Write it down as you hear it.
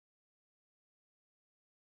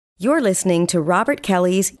You're listening to Robert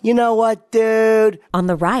Kelly's You Know What, Dude? on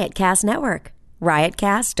the Riotcast Network,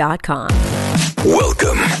 riotcast.com.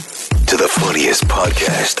 Welcome to the funniest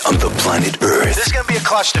podcast on the planet Earth. This is going to be a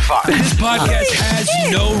clusterfuck. This podcast has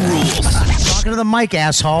no rules. Talking to the mic,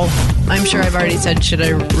 asshole. I'm sure I've already said, should I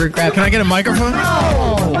regret? Can I get a microphone?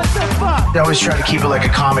 What the fuck? I always try to keep it like a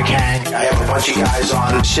comic hang. I have a bunch of guys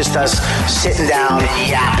on. It's just us sitting down and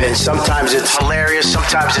yapping. Sometimes it's hilarious.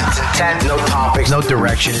 Sometimes it's intent. No topics. No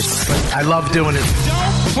direction. I love doing it.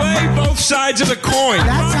 Don't play both sides of the coin.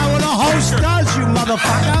 That's how a host does, you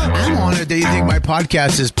motherfucker. I'm honored that you think my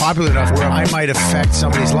podcast is popular enough where I might affect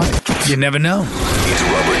somebody's life. You never know. It's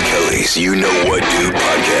Robert Kelly's You Know What Dude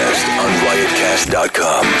podcast on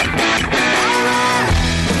riotcast.com.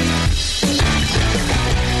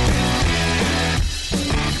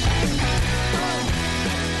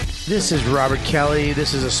 This is Robert Kelly.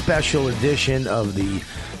 This is a special edition of the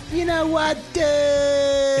You Know What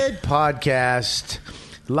Dude podcast.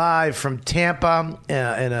 Live from Tampa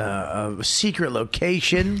in a secret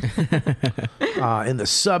location in the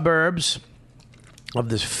suburbs of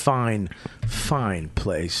this fine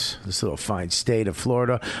place, this little fine state of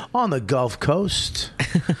Florida on the Gulf Coast.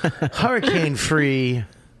 Hurricane-free,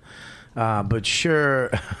 but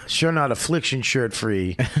sure not affliction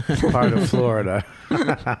shirt-free part of Florida.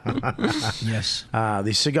 Yes.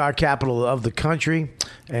 The cigar capital of the country.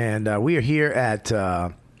 And we are here at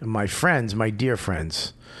my dear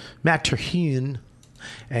friends, Matt Terhune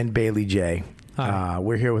and Bailey J.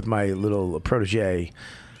 We're here with my little protege.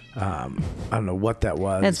 I don't know what that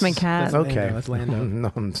was. That's my cat. Okay. That's Lando.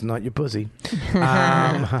 No, it's not your pussy.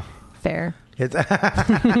 Fair. It's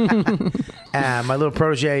my little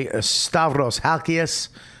protege, Stavros Halkias,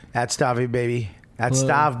 at Stavy Baby. At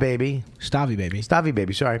Stav Baby. Stavy baby. Stavy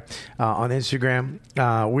Baby, sorry, on Instagram.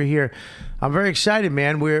 We're here. I'm very excited,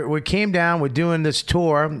 man. We came down. We're doing this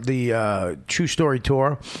tour, the True Story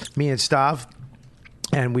tour, me and Stav.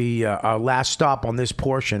 And our last stop on this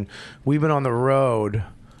portion, we've been on the road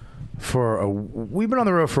for a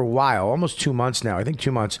while, almost 2 months now. I think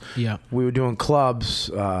 2 months. Yeah. We were doing clubs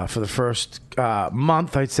for the first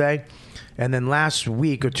month, I'd say. And then last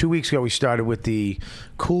week or 2 weeks ago, we started with the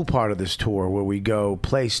cool part of this tour where we go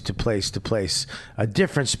place to place to place, a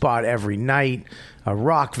different spot every night, a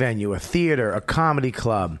rock venue, a theater, a comedy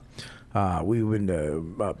club. We went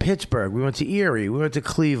to Pittsburgh. We went to Erie. We went to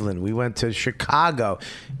Cleveland. We went to Chicago,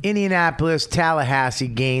 Indianapolis, Tallahassee,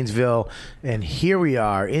 Gainesville. And here we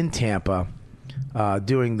are in Tampa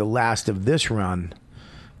doing the last of this run.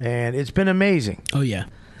 And it's been amazing. Oh, yeah.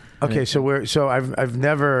 Okay, so I've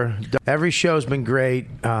never done, every show's been great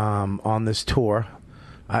on this tour,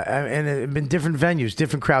 and it's been different venues,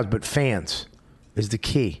 different crowds, but fans is the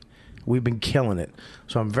key. We've been killing it,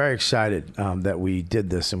 so I'm very excited that we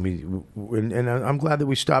did this, and I'm glad that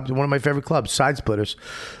we stopped at one of my favorite clubs, Side Splitters,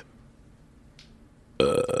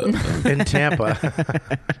 in Tampa.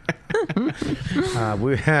 And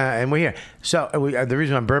we're here. So the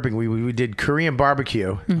reason I'm burping, we did Korean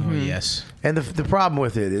barbecue. Mm-hmm. Oh, yes. And the problem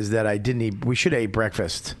with it is that I didn't eat. We should have ate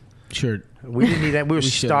breakfast. Sure. We didn't eat that. We were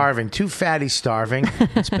starving. Two fatties starving.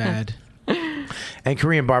 It's bad. And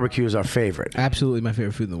Korean barbecue is our favorite. Absolutely my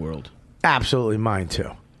favorite food in the world. Absolutely mine too.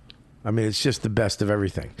 I mean, it's just the best of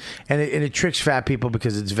everything. And it tricks fat people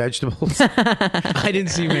because it's vegetables. I didn't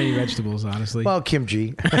see many vegetables, honestly. Well,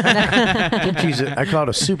 kimchi. Kimchi's I call it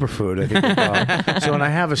a superfood, I think they call it. So when I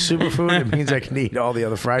have a superfood, it means I can eat all the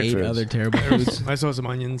other fried foods. Other terrible foods. I saw some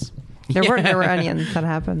onions. There were onions. That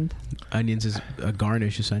happened. Onions is a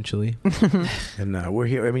garnish, essentially. And we're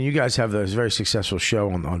here. I mean, you guys have this very successful show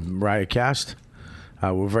on Riotcast.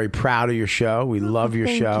 We're very proud of your show. We love your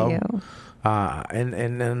show. Thank you.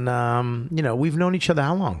 And you know, we've known each other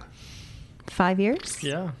how long? 5 years?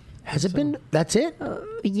 Yeah. Has it been? That's it?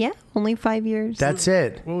 Yeah, only 5 years. That's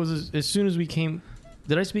it. What was this? As soon as we came,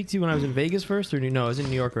 did I speak to you when I was in Vegas first, or no? I was in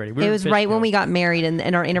New York already. We it were was in right when Fishkill. we got married,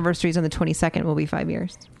 and our anniversary is on the 22nd. Will be 5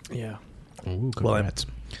 years. Yeah. Ooh, Well, congrats.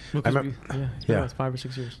 Well, I 'cause remember- it's yeah. about 5 or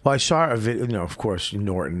 6 years. Well, I saw a video, you know, of course,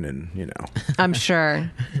 Norton, and, you know, I'm sure.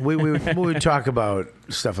 we would talk about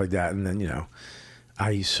stuff like that. And then, you know,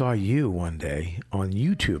 I saw you one day on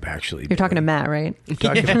YouTube, actually. You're talking to Matt, right?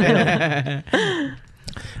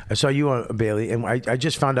 I saw you on Bailey, and I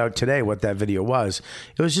just found out today what that video was.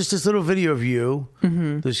 It was just this little video of you,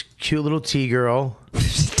 this cute little T-girl.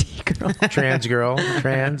 Trans girl.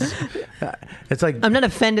 It's like... I'm not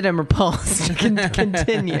offended. I'm repulsed.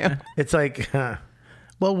 Continue. It's like...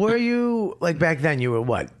 well, were you... Like, back then, you were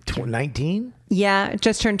what? 19? Yeah,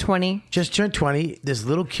 just turned 20. Just turned 20. This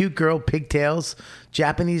little cute girl, pigtails,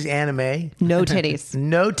 Japanese anime, No titties.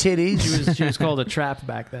 no titties. She was called a trap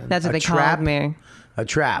back then. That's what A they trap? called me. A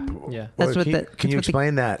trap. Yeah. That's what can, the- can that's you what the-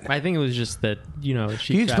 explain that? I think it was just that, she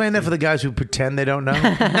Can you explain that for the guys who pretend they don't know?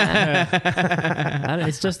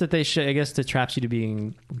 It's just that they I guess it traps you to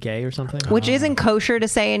being gay or something. Which isn't kosher to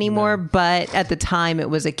say anymore, but at the time it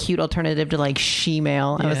was a cute alternative to like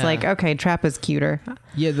she-male. I was Yeah. like, okay, trap is cuter.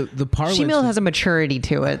 Yeah, the parlance. She-male has a maturity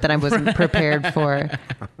to it that I wasn't prepared for.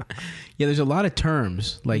 Yeah, there's a lot of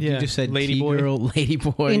terms. Like you Yeah, just said, lady T-girl, boy. lady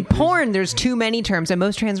boy. In porn, there's too many terms, and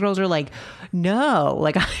most trans girls are like, no,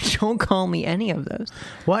 like, don't call me any of those.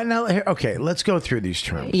 What now? Okay, let's go through these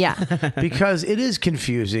terms. Yeah. Because it is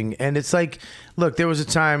confusing, and it's like, look, there was a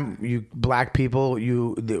time you black people,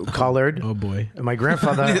 colored. Oh boy. My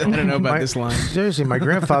grandfather. I don't know about this line. Seriously, my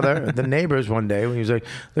grandfather, the neighbors one day, when he was like,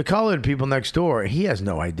 the colored people next door, he has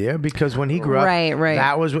no idea because when he grew up, Right.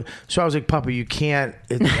 that was. So I was like, Papa, you can't.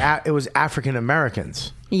 It was African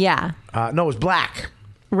Americans. Yeah. No, it was black.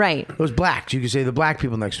 Right. It was black. You could say the black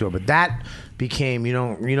people next door, but that became you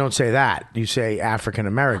don't say that. You say African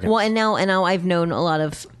Americans. Well, and now I've known a lot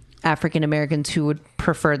of African Americans who would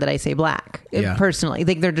prefer that I say black. Yeah. Personally,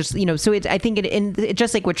 like they're just so I think it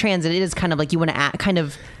just like with trans, it is kind of like you want to kind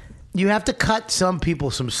of. You have to cut some people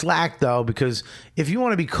some slack though, because if you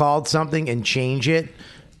want to be called something and change it,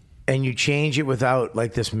 and you change it without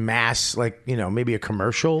like this mass, like maybe a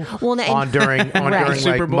commercial Right. during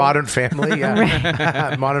Super like Bowl. Modern Family,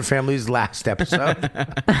 yeah. Modern Family's last episode.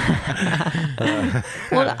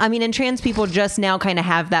 Well, I mean, and trans people just now kind of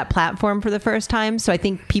have that platform for the first time, so I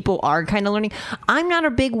think people are kind of learning. I'm not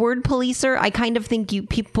a big word policer. I kind of think you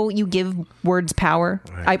give words power.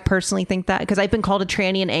 Right. I personally think that because I've been called a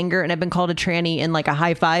tranny in anger and I've been called a tranny in like a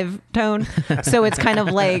high five tone, so it's kind of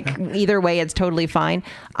like either way, it's totally fine.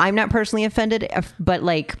 I'm not personally offended, but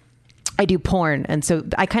like I do porn, and so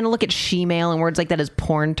I kind of look at she-male and words like that as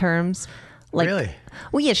porn terms. Like, Really?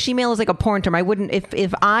 Well, yeah, she-male is like a porn term. I wouldn't,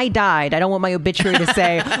 if I died, I don't want my obituary to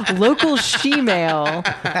say local she-male.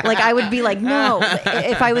 Like, I would be like, no.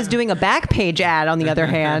 If I was doing a Backpage ad, on the other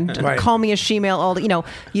hand, Right. call me a she-male.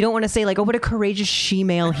 You don't want to say like, oh, what a courageous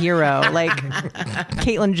she-male hero. Like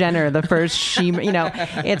Caitlyn Jenner, the first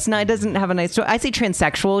it's not, it doesn't have a nice, so I say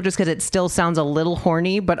transsexual just because it still sounds a little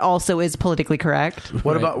horny, but also is politically correct.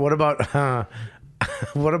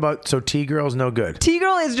 What about so T-girl's no good?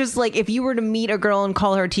 T-girl is just like, if you were to meet a girl and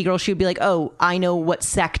call her a T-girl, she would be like, oh, I know what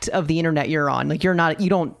sect of the internet you're on. Like, you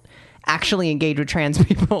don't actually engage with trans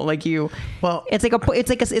people. Like Well, it's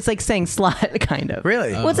like saying slut, kind of.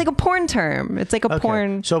 Really? Well, it's like a porn term. It's like a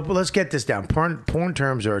porn. So let's get this down. Porn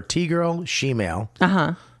terms are T-girl, she-male.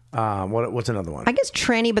 What's another one? I guess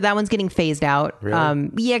tranny, but that one's getting phased out.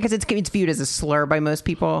 Really? Yeah, because it's viewed as a slur by most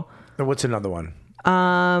people. What's another one?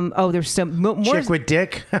 There's some more. Chick with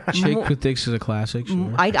dick. Chick with dicks is a classic.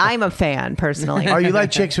 Sure. I'm a fan personally. Oh, you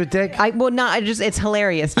like chicks with dick? It's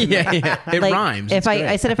hilarious. To me. Yeah. It Like, rhymes. If It's I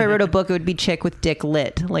great. said if I wrote a book, it would be chick with dick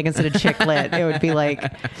lit. Like instead of chick lit, it would be like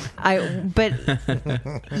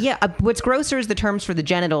what's grosser is the terms for the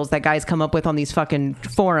genitals that guys come up with on these fucking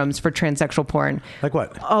forums for transsexual porn. Like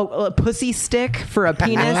what? Oh, a pussy stick for a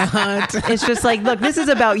penis. It's just like, look, this is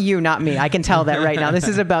about you, not me. I can tell that right now. This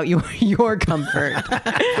is about your comfort.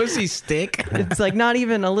 Pussy stick. It's like not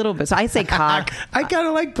even a little bit. So I say cock. I kind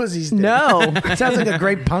of like Pussy Stick. No. Sounds like a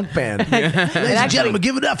great punk band. Ladies and gentlemen,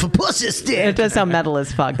 give it up for Pussy It Stick. does sound metal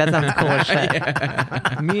as fuck. That sounds cool as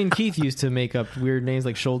shit. Me and Keith used to make up weird names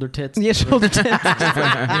like shoulder tits. Yeah, shoulder tits.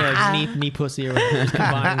 Knee pussy or whatever. Just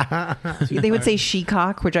combined. They would say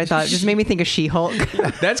she-cock, which I thought just made me think of She-Hulk.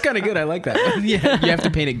 That's kind of good. I like that. Yeah. You have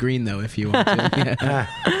to paint it green though if you want to.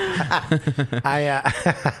 Yeah.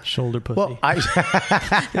 Shoulder pussy. Well,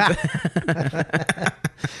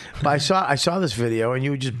 I saw this video, and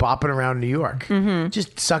you were just bopping around New York,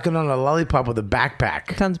 just sucking on a lollipop with a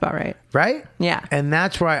backpack, Sounds about right. right? Yeah. And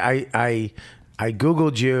that's why I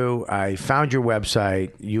Googled you. I found your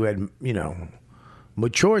website. You had,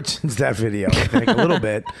 matured since that video, I think, a little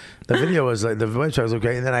bit. The video was like, the website was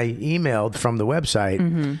okay. And then I emailed from the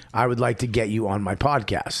website, I would like to get you on my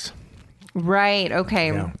podcast. Right.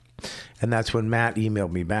 Okay. Yeah. And that's when Matt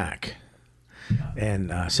emailed me back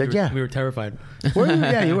and said, yeah. We were terrified. Were you?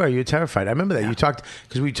 Yeah, you were. You were terrified. I remember that. You talked,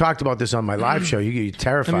 because we talked about this on my live show. You're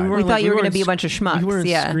terrified. We thought you were gonna weren't be a bunch of schmucks, We weren't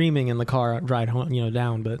yeah. screaming in the car ride home,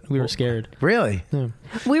 down, but we were scared. Really?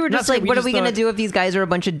 We were Not just like, scared, we what are just we going to thif do if these guys are a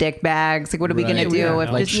bunch of dick bags? Like, what are we going to Right. do Yeah.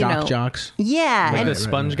 if Like just, shock jocks? Yeah. Like And, the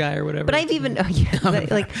sponge guy or whatever. but I've even,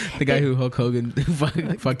 like The guy who Hulk Hogan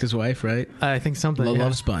fucked his wife, right? I think something. The yeah.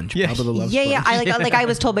 Love Sponge. Yeah. Bubba the Love yeah, Sponge. yeah. I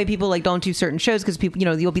was told by people like don't do certain shows because people,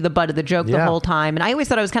 you'll be the butt of the joke the Yeah. whole time. And I always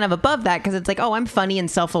thought I was kind of above that because it's like, oh, I'm funny and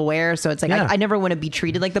self-aware. So it's like, Yeah. I never want to be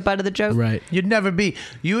treated like the butt of the joke. Right. You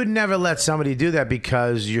would never let somebody do that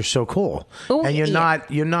because you're so cool. Oh, and you're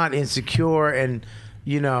yeah. not insecure. And,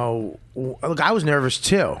 look, I was nervous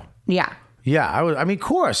too. Yeah. Yeah, I was. I mean, of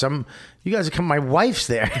course, you guys are coming. My wife's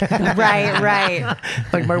there. Right.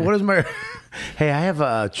 Like what is my? Hey, I have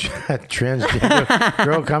a transgender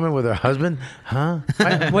girl coming with her husband. Huh?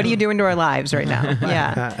 What are you doing to our lives right now?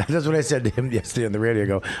 Yeah. That's what I said to him yesterday on the radio. I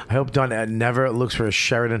go, I hope Don never looks for a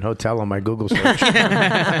Sheraton hotel on my Google search.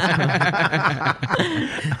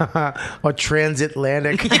 Or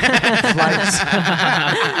transatlantic flights.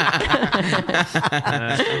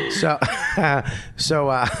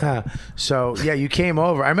 So yeah, you came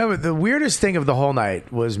over. I remember the weirdest thing of the whole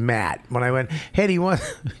night was Matt. When I went, hey, do you want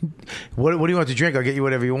what do you want to drink? I'll get you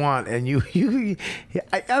whatever you want. And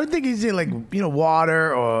I would think he's in like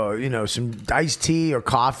water or some iced tea or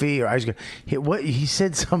coffee or ice cream. He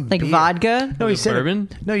said some Like beer. vodka? No, he said bourbon?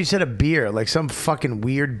 No, you said a beer, like some fucking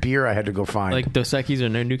weird beer I had to go find. Like Dos Equis or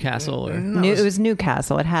Newcastle or It was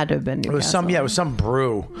Newcastle. It had to have been It Newcastle. was some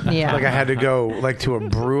brew. Yeah. Like I had to go like to a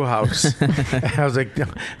brew house. And I was like,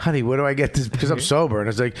 honey, where do I get this? Because I'm sober. And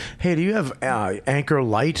it's like, hey, do you have Anchor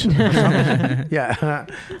Light? Or something? Yeah.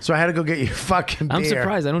 So I had to go get you fucking beer. I'm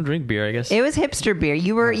surprised I don't drink beer. I guess It was hipster beer.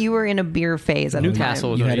 You were in a beer phase at Newcastle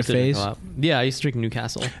the was You what I had a used to drink phase? lot. Yeah, I used to drink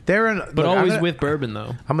Newcastle, But always with bourbon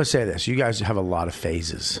though. I'm gonna say this: you guys have a lot of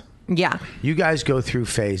phases. time. Yeah. You guys go through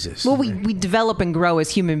phases. Well, we develop and grow as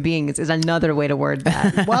human beings is another way to word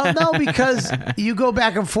that. Well, no, because you go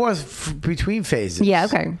back and forth between phases. Yeah,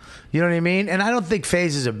 okay. You know what I mean? And I don't think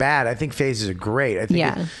phases are bad. I think phases are great.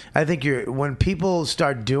 I think when people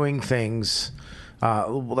start doing things.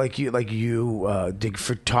 Like you did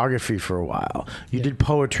photography for a while. You did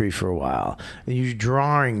poetry for a while. And you're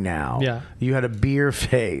drawing now. Yeah. You had a beer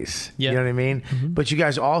phase. Yeah. You know what I mean? Mm-hmm. But you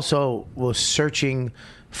guys also were searching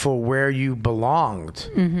for where you belonged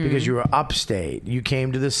because you were upstate. You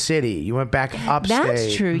came to the city. You went back upstate.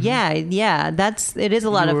 That's true. Yeah. It is a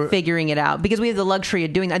lot of figuring it out because we have the luxury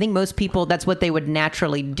of doing. I think most people that's what they would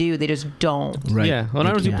naturally do. They just don't. Right. Yeah. Well,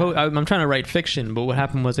 I don't do Yeah. I'm trying to write fiction, but what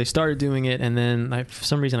happened was I started doing it, and then for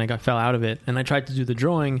some reason I fell out of it, and I tried to do the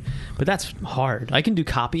drawing, but that's hard. I can do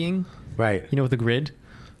copying, Right. with a grid.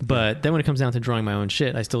 But then when it comes down to drawing my own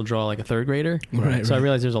shit, I still draw like a third grader. Right, So I right.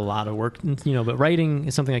 realize there's a lot of work, but writing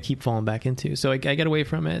is something I keep falling back into. So I get away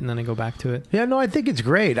from it and then I go back to it. Yeah, no, I think it's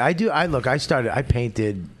great. I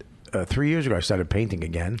painted 3 years ago. I started painting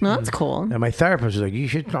again. Well, that's cool. And my therapist was like, you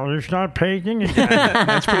should start painting again.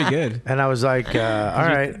 That's pretty good. And I was like, all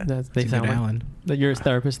right. They Good sound like Alan. that. Your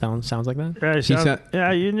therapist sounds like that.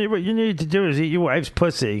 What you need to do is eat your wife's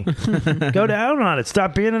pussy. Go down on it.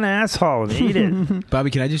 Stop being an asshole and eat it. Bobby,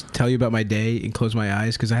 can I just tell you about my day and close my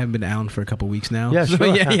eyes? Because I haven't been Alan for a couple weeks now. Yeah, So, sure.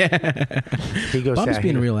 yeah. He goes, Bobby's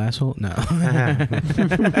being a real asshole. No.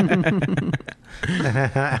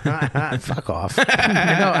 Fuck off.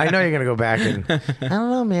 I know you're going to go back and, I don't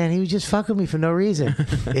know, man. He was just fucking me for no reason.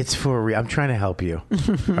 It's for a I'm trying to help you.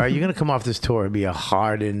 All right, you're going to come off this tour and be a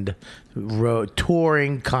hardened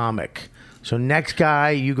touring comic. So next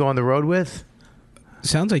guy you go on the road with?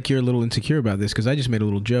 Sounds like you're a little insecure about this because I just made a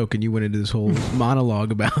little joke and you went into this whole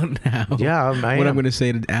monologue about how I'm going to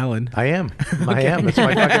say to Alan. I am. I am. It's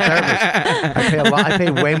my fucking therapist. I pay a lot. I pay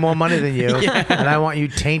way more money than you, and I want you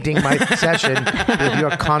tainting my session with your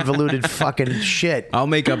convoluted fucking shit. I'll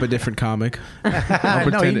make up a different comic. No, he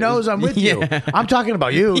pretend knows I'm with you. I'm talking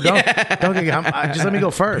about you. Don't just let me go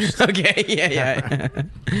first. Okay, yeah.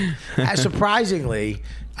 Surprisingly,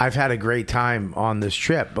 I've had a great time on this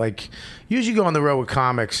trip. Like, usually go on the road with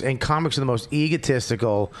comics, and comics are the most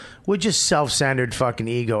egotistical. We're just self-centered fucking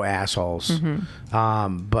ego assholes.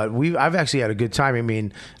 But I've actually had a good time. I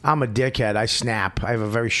mean, I'm a dickhead. I snap. I have a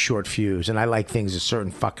very short fuse, and I like things a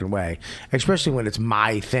certain fucking way, especially when it's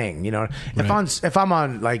my thing. If I'm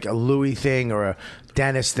on like a Louis thing or a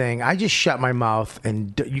Dennis thing, I just shut my mouth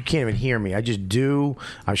and you can't even hear me. I just do.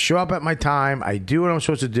 I show up at my time. I do what I'm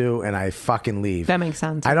supposed to do, and I fucking leave. That makes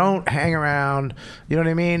sense. I don't hang around. You know what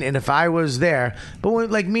I mean? And if I was there, but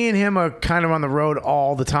like me and him are kind of on the road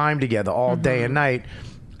all the time together, all day and night,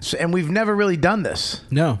 and we've never really done this.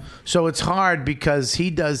 No. So it's hard because he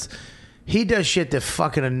does shit that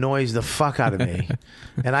fucking annoys the fuck out of me.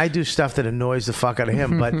 And I do stuff that annoys the fuck out of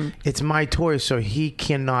him, but it's my toy, so he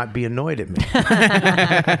cannot be annoyed at me.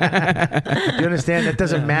 You understand? That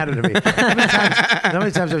doesn't matter to me. How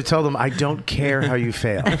many times I've told him, I don't care how you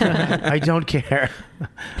fail. I don't care.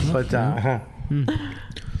 But,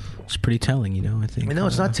 It's pretty telling, you know. I think. No,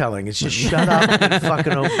 it's not telling. It's just shut up and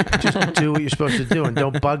fucking just do what you're supposed to do and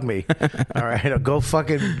don't bug me. All right, or go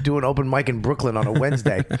fucking do an open mic in Brooklyn on a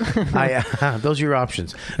Wednesday. Those are your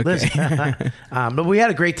options. Okay. Listen, but we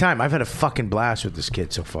had a great time. I've had a fucking blast with this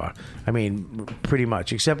kid so far. I mean, pretty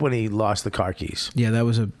much, except when he lost the car keys. Yeah, that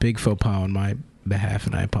was a big faux pas on my behalf,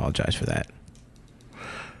 and I apologize for that.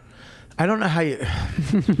 I don't know how you.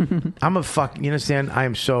 I'm a fuck. You understand? I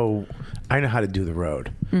know how to do the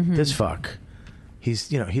road. This fuck. He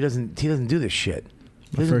doesn't do this shit.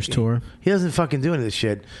 My first tour. He doesn't fucking do any of this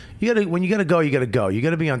shit. When you gotta go, you gotta go. You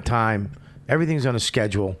gotta be on time. Everything's on a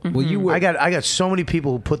schedule. Well, I got so many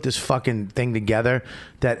people who put this fucking thing together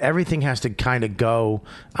that everything has to kind of go.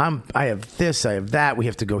 I have this. I have that. We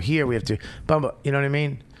have to go here. We have to. You know what I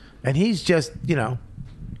mean? And he's just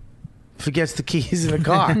forgets the keys in the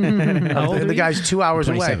car. And the guy's 2 hours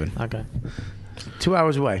 27. away. Okay. 2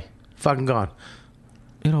 hours away. Fucking gone.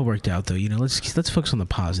 It all worked out, though. You know, let's focus on the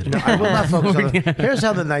positive. No, I will not focus on the. Here's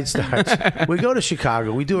how the night starts. We go to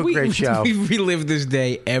Chicago. We do a great show. We relive this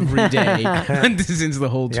day every day since the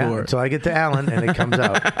whole tour. Until I get to Allen and it comes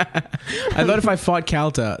out. I thought if I fought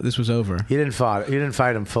Calta, this was over. You didn't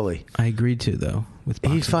fight him fully. I agreed to, though. With He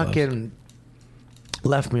boxing gloves. fucking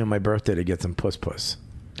left me on my birthday to get some puss.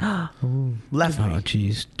 Left me. Oh,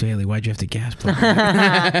 jeez. Daly, why'd you have to gasp? Like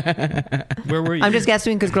Where were you? I'm just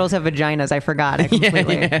guessing because girls have vaginas. I forgot. I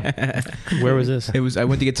completely. Where was this? It was. I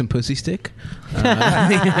went to get some pussy stick.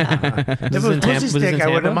 If it was pussy stick, I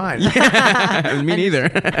wouldn't mind. Me neither.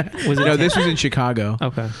 No, this was in Chicago.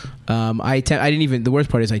 Okay. I didn't even. The worst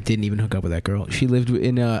part is I didn't even hook up with that girl. She lived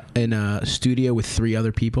in a studio with 3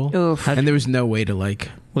 other people. Oof. And there was no way to Was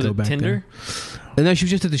go it back Tinder? there. No, she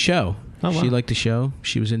was just at the show. Oh, wow. She liked the show.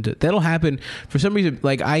 She was into. That'll happen for some reason.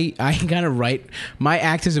 Like I kind of write. My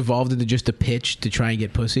act has evolved into just a pitch to try and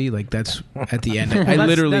get pussy. Like that's at the end. I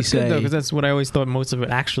literally that's say good, though, because that's what I always thought most of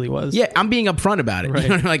it actually was. Yeah, I'm being upfront about it. Right. You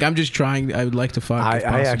know, like I'm just trying. I would like to fuck. if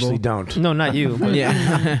I possible. actually don't. No, not you. But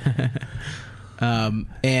Yeah.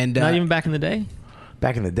 And not even back in the day.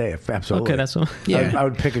 Back in the day, absolutely. Okay, that's what. Yeah. I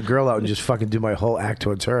would pick a girl out and just fucking do my whole act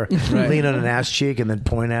towards her, lean on an ass cheek, and then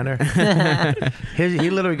point at her. He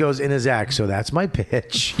literally goes in his act. So that's my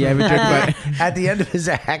pitch. Yeah, but At the end of his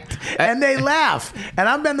act, and they laugh, and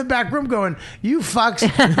I'm in the back room going, "You fucks,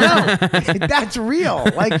 no, that's real.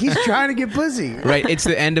 Like he's trying to get pussy." right. It's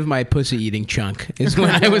the end of my pussy eating chunk. Is when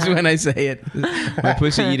I say it. My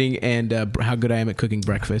pussy eating and how good I am at cooking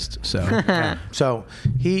breakfast. So So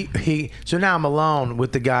so now I'm alone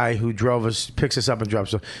with the guy who picks us up and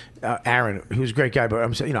drops us. Aaron, who's a great guy, but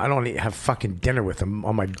I'm saying, I don't want to have fucking dinner with him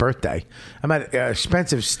on my birthday. I'm at an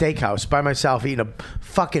expensive steakhouse by myself eating a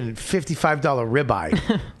fucking $55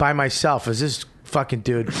 ribeye by myself as this fucking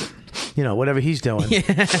dude, whatever he's doing,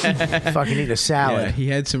 fucking eating a salad. yeah, he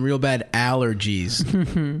had some real bad allergies.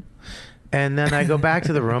 And then I go back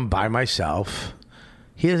to the room by myself.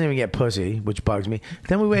 He doesn't even get pussy, which bugs me.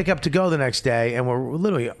 Then we wake up to go the next day, and we're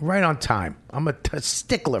literally right on time. I'm a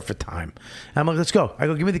stickler for time. And I'm like, let's go. I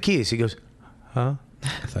go, give me the keys. He goes, huh? I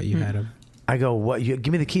thought you had him. I go, what? Give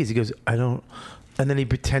me the keys. He goes, I don't. And then he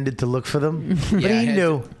pretended to look for them. But Yeah, I he had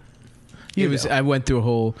knew. I went through a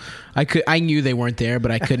whole. I knew they weren't there,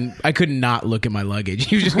 but I could not look at my luggage.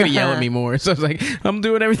 He was just gonna yell at me more. So I was like, I'm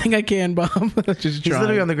doing everything I can, Bob. Just He's trying.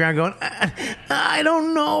 literally on the ground going, I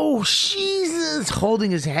don't know, Jesus, holding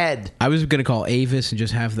his head. I was gonna call Avis and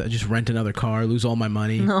just rent another car, lose all my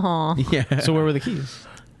money. Yeah. So where were the keys?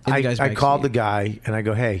 In the guy's I back called seat. the guy and I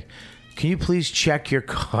go, hey, can you please check your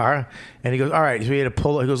car? And he goes, all right. So he had to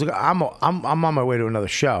pull. He goes, look, I'm on my way to another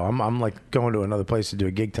show. I'm like going to another place to do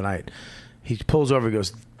a gig tonight. He pulls over. He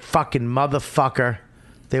goes, fucking motherfucker.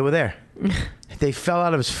 They were there. They fell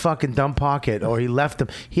out of his fucking dumb pocket, or he left them.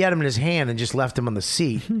 He had them in his hand and just left them on the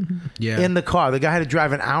seat. Yeah. In the car. The guy had to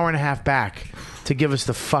drive an hour and a half back to give us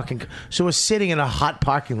the fucking. So we're sitting in a hot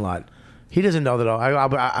parking lot. He doesn't know that.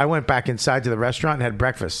 I went back inside to the restaurant and had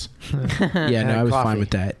breakfast. Yeah, no, I was coffee. fine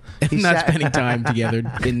with that. He Not sat- spending time together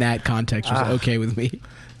in that context was okay with me.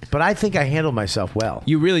 But I think I handled myself well.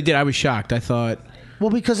 You really did. I was shocked. I thought, Well,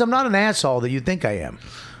 because I'm not an asshole that you think I am.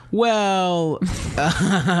 well,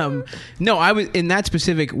 no, I was in that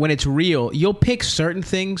specific. When it's real, you'll pick certain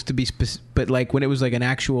things to be but like when it was like an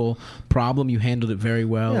actual problem, you handled it very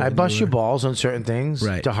well. Yeah, I and bust you your were- balls on certain things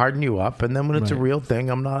Right. to harden you up, and then when it's a Right. real thing,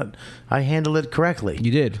 I handle it correctly.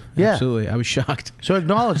 You did. Yeah. Absolutely. I was shocked. So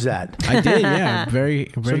acknowledge that. I did. Yeah.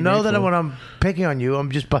 Very. So Very know that grateful. when I'm picking on you,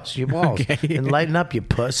 I'm just busting your balls and lighten up, you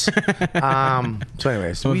puss. So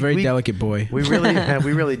anyways, I'm a very delicate boy. We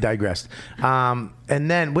really digressed. And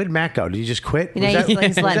then where'd Matt go? Did he just quit? You know,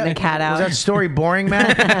 he's letting the cat out. Was that story boring,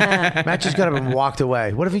 Matt? Matt just got up and walked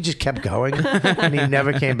away. What if he just kept going and he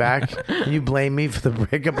never came back? And you blame me for the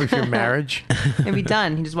breakup of your marriage? It'd be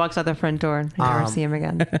done. He just walks out the front door and I never see him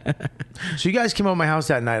again. So you guys came over to my house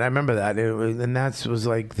that night. I remember that. And that was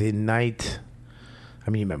like the night. I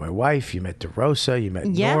mean, you met my wife. You met DeRosa. You met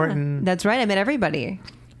Yeah, Norton. that's right. I met everybody.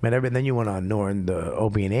 And then you went on Norton, the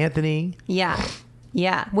Opie and Anthony. Yeah.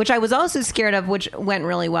 Yeah. Which I was also scared of, which went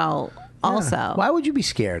really well also. Why would you be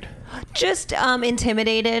scared? Just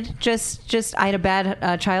intimidated. Just I had a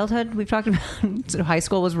bad childhood. We've talked about so high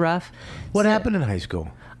school was rough. What happened in high school?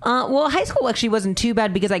 Well, high school actually wasn't too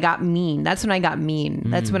bad because I got mean. That's when I got mean.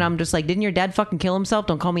 That's when I'm just like, didn't your dad fucking kill himself?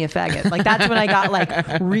 Don't call me a faggot. Like, that's when I got like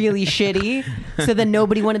really shitty. So then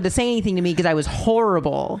nobody wanted to say anything to me because I was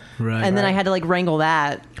horrible. Right. And then I had to like wrangle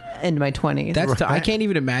that into my 20s. That's I can't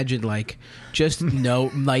even imagine like just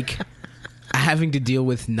like having to deal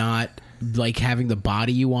with not like having the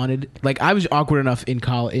body you wanted. Like I was awkward enough in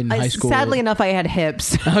high school. Sadly enough, I had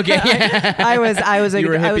hips. Okay, yeah. I was You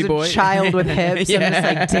were a hippie boy. child with hips. Yeah. I'm just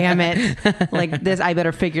like, damn it, like this. I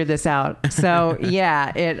better figure this out. So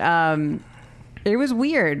yeah, it was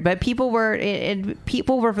weird, but people were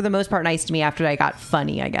for the most part nice to me after I got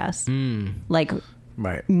funny, I guess. Like.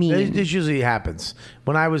 Right. Mean. This usually happens.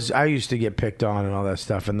 When I used to get picked on and all that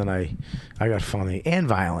stuff, and then I got funny and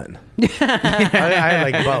violent. I had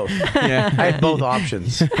like both. Yeah. I had both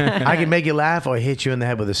options. I could make you laugh or hit you in the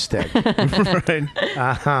head with a stick. Right.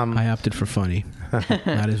 I opted for funny,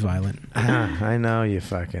 not as violent. I know you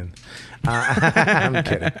fucking. I'm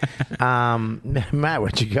kidding. Matt,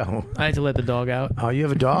 where'd you go? I had to let the dog out. Oh, you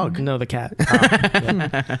have a dog? No, the cat.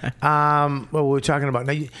 Well, we're talking about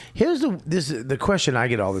now. Here's the question I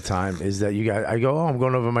get all the time is that you guys. I go, I'm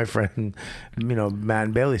going over to my friend, Matt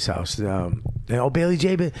and Bailey's house. Bailey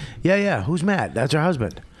J. Yeah. Who's Matt? That's her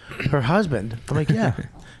husband. Her husband. I'm like, yeah.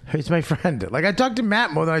 It's my friend. Like, I talk to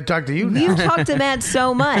Matt more than I talk to you now. You talk to Matt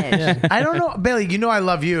so much. I don't know, Bailey. I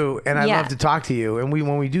love you, and I Yeah. love to talk to you. And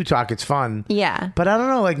when we do talk, it's fun. Yeah. But I don't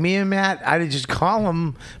know, like me and Matt, I'd just call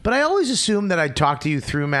him. But I always assume that I'd talk to you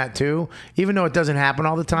through Matt too, even though it doesn't happen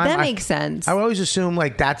all the time. That makes sense. I always assume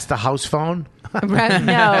like that's the house phone. Right?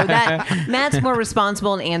 No, that Matt's more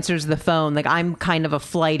responsible and answers the phone. Like I'm kind of a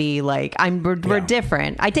flighty. Like we're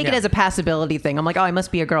different. I take it Yeah. as a passability thing. I'm like, oh, I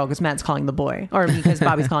must be a girl because Matt's calling the boy, or because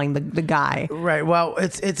Bobby's calling the guy. Right. Well,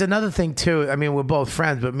 it's another thing too. I mean, we're both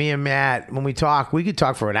friends, but me and Matt, when we talk, we could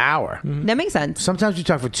talk for an hour. That makes sense. Sometimes we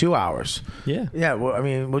talk for 2 hours. Yeah. Yeah. Well, I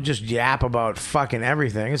mean, we'll just yap about fucking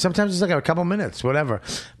everything, and sometimes it's like a couple minutes, whatever.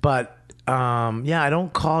 But I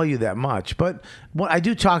don't call you that much, but I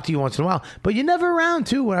do talk to you once in a while. But you're never around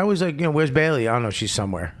too. When I was like, where's Bailey? I don't know. She's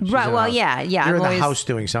somewhere. She's Right, in well, the house. yeah. You're I'm in the always- house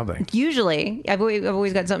doing something. Usually, I've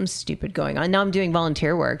always got something stupid going on. Now I'm doing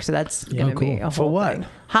volunteer work, so that's gonna be a whole For what? thing.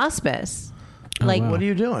 Hospice. Like, What are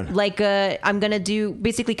you doing? like I'm gonna do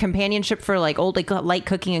basically companionship for like old, like light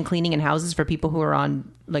cooking and cleaning in houses for people who are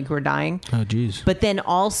who are dying. Oh, geez. But then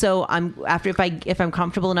also, if I'm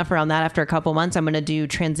comfortable enough around that, after a couple months, I'm gonna do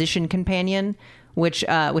transition companion, which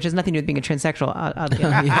has nothing to do with being a transsexual.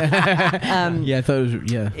 Yeah, I thought it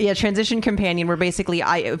was. Yeah. Yeah, transition companion. Where basically,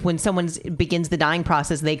 when someone begins the dying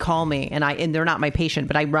process, they call me, and they're not my patient,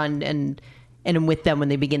 but I run and I'm with them when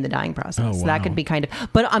they begin the dying process. Oh, So that wow. could be kind of.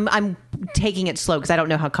 But I'm taking it slow because I don't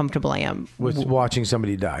know how comfortable I am. With watching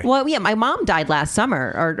somebody die. Well, yeah, my mom died last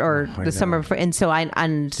summer or I the summer know. before, and so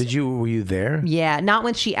Were you there? yeah, not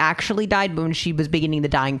when she actually died, but when she was beginning the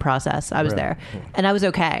dying process, I was Really? there, and I was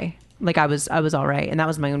okay. Like I was all right, and that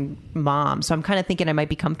was my own mom. So I'm kind of thinking I might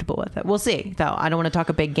be comfortable with it. We'll see, though. I don't want to talk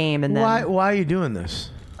a big game, and then Why are you doing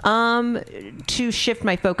this? to shift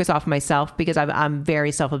my focus off myself because I'm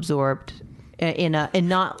very self-absorbed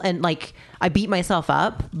and like I beat myself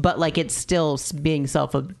up, but like it's still being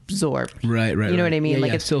self-absorbed. Right. You know what I mean? Yeah, like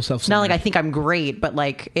yeah, it's still not like I think I'm great, but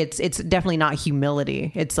like it's definitely not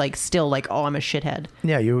humility. It's like still like, oh, I'm a shithead.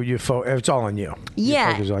 Yeah, it's all on you. Yeah,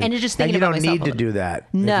 Your focus on and you. it's just thinking and you about don't myself need to all do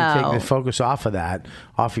that. No. If you take the focus off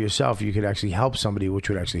of yourself, you could actually help somebody, which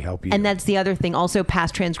would actually help you. And that's the other thing. Also,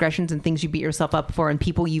 past transgressions and things you beat yourself up for, and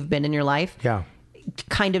people you've been in your life. Yeah.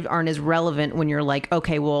 Kind of aren't as relevant when you're like,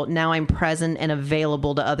 okay, well, now I'm present and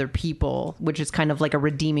available to other people, which is kind of like a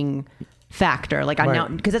redeeming factor. Like I'm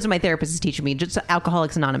not, because that's what my therapist is teaching me. Just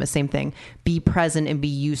Alcoholics Anonymous, same thing. Be present and be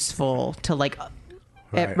useful to like.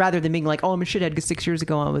 Rather than being like, oh, I'm a shithead because 6 years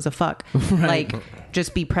ago I was a fuck. Like,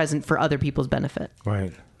 just be present for other people's benefit.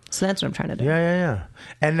 Right. So that's what I'm trying to do. Yeah.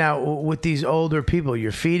 And now with these older people,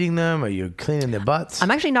 you're feeding them or you're cleaning their butts?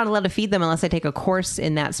 I'm actually not allowed to feed them unless I take a course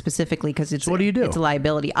in that specifically because it's. So what do you do? It's a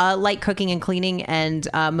liability. Like cooking and cleaning and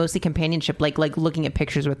mostly companionship, like looking at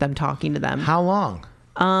pictures with them, talking to them. How long?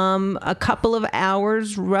 A couple of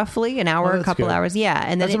hours, roughly an hour, a couple hours. Yeah.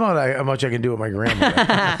 And then that's about how much I can do with my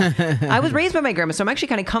grandmother. I was raised by my grandma, so I'm actually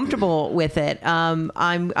kind of comfortable with it.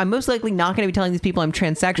 I'm most likely not going to be telling these people I'm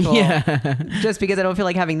transsexual just because I don't feel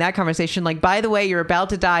like having that conversation. Like, by the way, you're about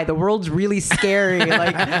to die. The world's really scary.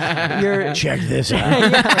 Like, you're check this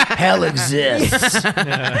out. Hell exists. You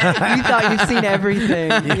thought you've seen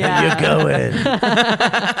everything. You're going.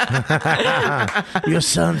 Your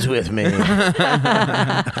son's with me.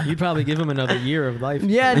 You'd probably give him another year of life.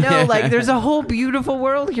 Yeah, no, like there's a whole beautiful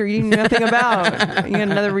world here you know nothing about. You got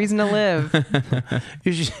another reason to live.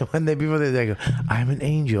 Usually before they go, I'm an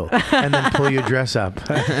angel, and then pull your dress up.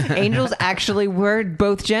 Angels actually were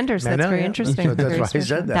both genders. That's very interesting. So that's very why I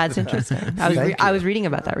said that. That's interesting. I was reading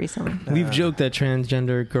about that recently. We've joked that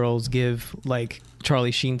transgender girls give like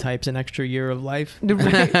Charlie Sheen types an extra year of life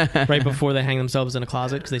right before they hang themselves in a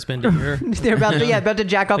closet because they spend a year. They're about to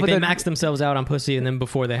jack off like with they max themselves out on pussy, and then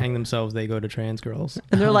before they hang themselves, they go to trans girls.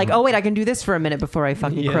 And they're like, "Oh wait, I can do this for a minute before I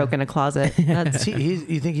fucking croak in a closet."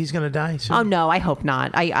 You think he's gonna die soon? Oh no, I hope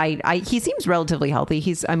not. He seems relatively healthy.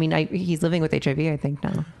 He's living with HIV, I think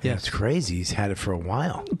now. Yeah, it's crazy. He's had it for a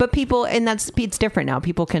while. But people, and it's different now.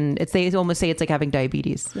 People can. They almost say it's like having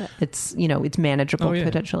diabetes. It's it's manageable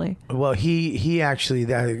potentially. Well, he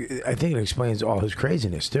actually I think it explains all his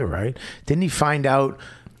craziness too, right? Didn't he find out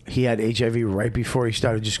he had HIV right before he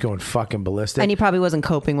started just going fucking ballistic? And he probably wasn't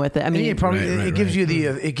coping with it. I mean, it gives you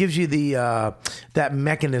the that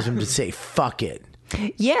mechanism to say fuck it.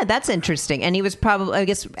 Yeah, that's interesting. And he was probably, I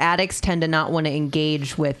guess, addicts tend to not want to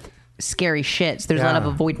engage with scary shit. So there's a lot of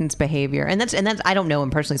avoidance behavior, and that's I don't know him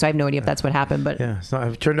personally, so I have no idea if that's what happened. But it's not,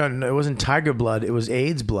 it turned out it wasn't tiger blood; it was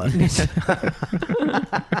AIDS blood.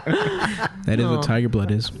 That is what tiger blood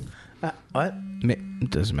is. What? It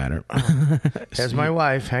doesn't matter. There's my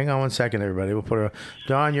wife. Hang on one second, everybody. We'll put her.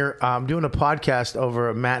 Dawn, I'm doing a podcast over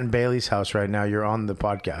at Matt and Bailey's house right now. You're on the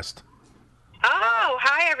podcast. Oh,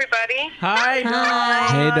 hi, everybody. Hi, Dawn.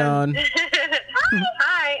 Hey, Dawn.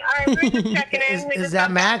 Hi. All right, we're just checking in. Is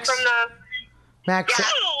that Max? From the... Max.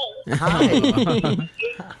 Yeah. Hi.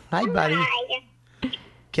 Hi, buddy.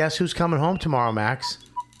 Guess who's coming home tomorrow, Max?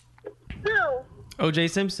 Who? O.J.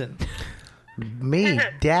 Simpson. Me.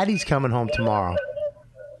 Daddy's coming home tomorrow.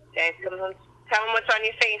 Daddy's coming home. Tell him what's on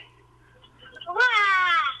your face.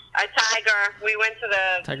 A tiger. We went to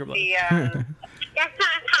the tiger blood.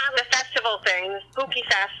 The festival thing, the Spooky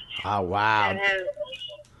Fest. Oh, wow. And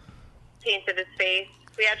painted his face.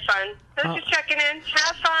 We had fun. So just checking in.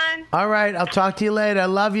 Have fun. All right. I'll talk to you later. I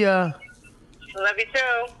love you. I love you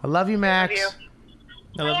too. I love you, Max.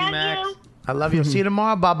 I love you, Max. I love you. See you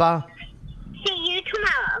tomorrow, Baba. See you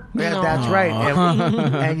tomorrow. Yeah, that's right.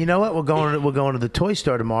 And you know what? We're going to the toy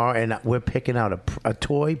store tomorrow, and we're picking out a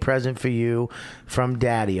toy present for you from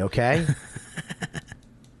Daddy. Okay.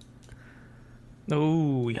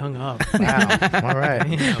 Oh, he hung up. Wow. All right.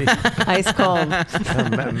 Ice cold.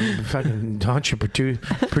 Fucking Dawn should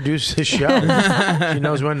produce this show. She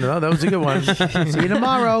knows when. Oh, that was a good one. See you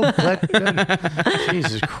tomorrow.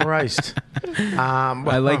 Jesus Christ.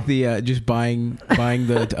 I like the just buying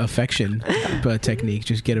the affection technique.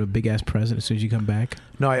 Just get him a big ass present as soon as you come back.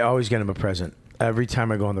 No, I always get him a present. Every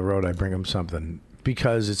time I go on the road, I bring him something.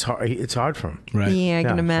 Because it's hard. It's hard for him. Right. Yeah, I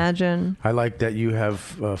can imagine. I like that you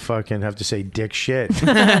have to say dick shit.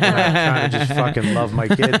 I'm trying to just fucking love my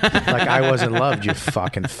kid like I wasn't loved. You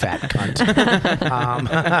fucking fat cunt.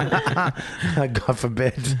 God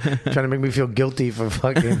forbid, trying to make me feel guilty for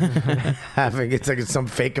fucking having it's like it's some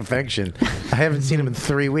fake affection. I haven't seen him in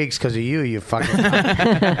 3 weeks because of you. You fucking.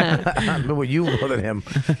 Well, you more than him.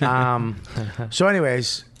 So,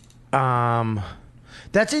 anyways.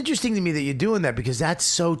 That's interesting to me that you're doing that because that's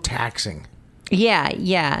so taxing.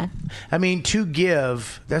 Yeah. I mean, to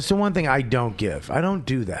give, that's the one thing I don't give. I don't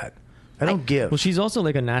do that. I don't give. Well, she's also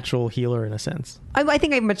like a natural healer in a sense. I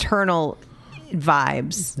think I'm maternal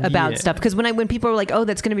vibes about stuff. Because when people were like, oh,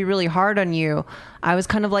 that's going to be really hard on you, I was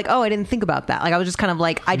kind of like, oh, I didn't think about that. Like, I was just kind of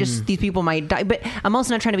like, these people might die. But I'm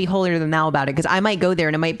also not trying to be holier than thou about it, because I might go there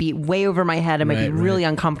and it might be way over my head. It might be really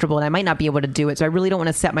uncomfortable and I might not be able to do it. So I really don't want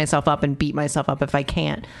to set myself up and beat myself up if I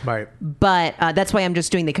can't. Right. But that's why I'm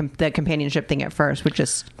just doing the companionship thing at first, which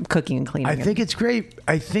is cooking and cleaning. I think it's great.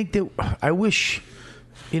 I think that I wish,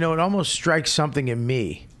 it almost strikes something in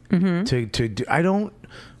me to do.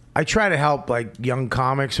 I try to help like young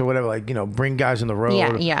comics or whatever, like, bring guys on the road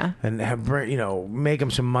and have, make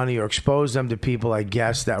them some money or expose them to people. I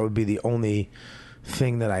guess that would be the only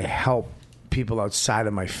thing that I help people outside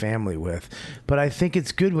of my family with. But I think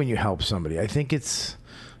it's good when you help somebody. I think it's,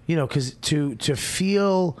 because to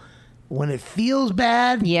feel when it feels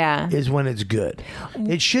bad is when it's good.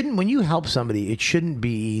 It shouldn't, when you help somebody, it shouldn't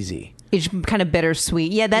be easy. It's kind of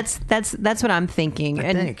bittersweet. Yeah, that's what I'm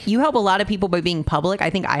thinking. You help a lot of people by being public. I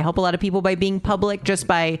think I help a lot of people by being public, just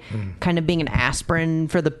by kind of being an aspirin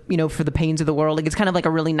for the for the pains of the world. Like, it's kind of like a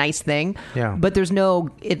really nice thing. Yeah. But there's no.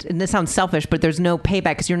 And this sounds selfish, but there's no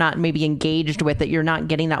payback because you're not maybe engaged with it. You're not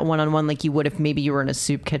getting that one-on-one like you would if maybe you were in a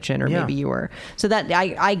soup kitchen or maybe you were. So that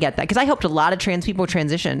I get that, because I helped a lot of trans people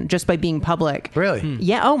transition just by being public. Really?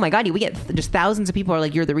 Yeah. Oh my God. We get just thousands of people are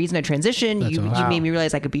like, you're the reason I transitioned. You made me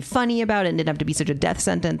realize I could be funny about it and didn't have to be such a death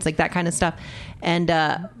sentence, like that kind of stuff. And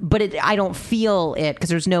but I don't feel it because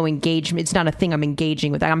there's no engagement. It's not a thing I'm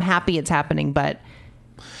engaging with. I'm happy it's happening, but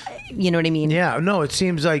you know what I mean? Yeah. No, it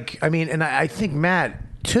seems like, and I think Matt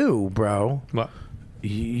too, bro. What?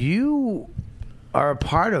 You are a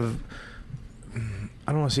part of,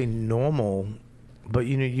 I don't want to say normal, but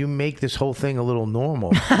you make this whole thing a little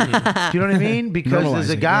normal. Do you know what I mean? Because there's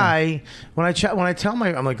a guy, when I tell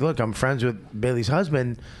I'm like, look, I'm friends with Bailey's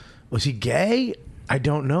husband. Was he gay? I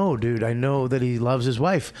don't know, dude. I know that he loves his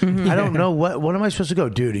wife. I don't know what am I supposed to go,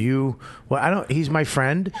 dude? I don't. He's my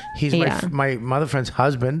friend. He's my mother friend's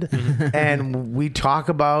husband, and we talk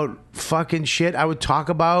about fucking shit I would talk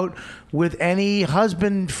about with any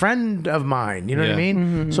husband friend of mine. You know what I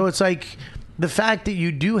mean? So it's like, the fact that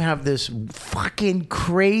you do have this fucking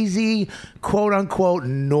crazy, quote unquote,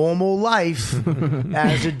 normal life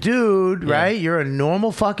as a dude, right? You're a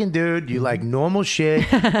normal fucking dude. You like normal shit.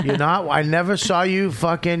 You're not, I never saw you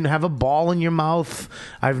fucking have a ball in your mouth.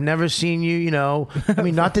 I've never seen you, not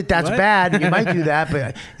that that's bad. You might do that,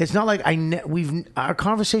 but it's not like our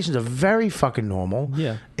conversations are very fucking normal.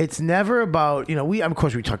 Yeah. It's never about, of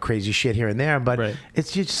course we talk crazy shit here and there, but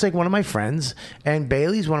it's just like one of my friends, and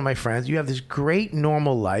Bailey's one of my friends. You have this great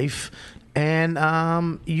normal life,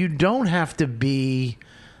 and you don't have to be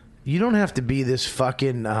this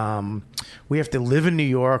fucking we have to live in New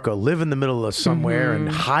York or live in the middle of somewhere and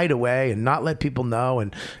hide away and not let people know,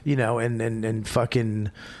 and and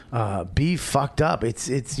fucking be fucked up.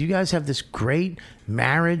 It's you guys have this great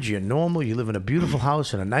marriage. You're normal. You live in a beautiful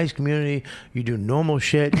house in a nice community. You do normal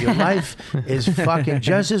shit. Your life is fucking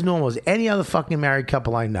just as normal as any other fucking married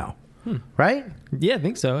couple I know. Right? Yeah, I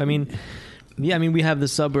think so. We have the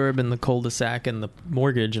suburb and the cul-de-sac and the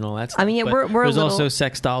mortgage and all that stuff. We're there's also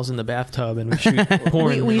sex dolls in the bathtub, and we shoot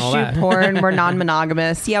porn. we and all shoot that. porn. We're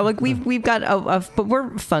non-monogamous. Yeah, we've got but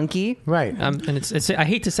we're funky, right? And it's I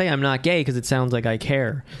hate to say I'm not gay because it sounds like I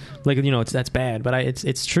care. Like, that's bad, but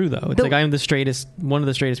it's true though. It's like I'm one of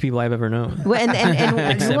the straightest people I've ever known. Well,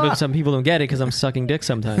 but some people don't get it because I'm sucking dick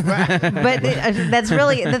sometimes. But that's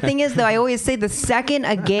really the thing is though. I always say the second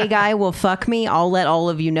a gay guy will fuck me, I'll let all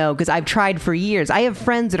of you know, because I've tried for years. I have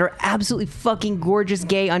friends that are absolutely fucking gorgeous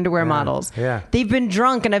gay underwear models. Yeah, they've been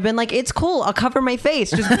drunk and I've been like, it's cool. I'll cover my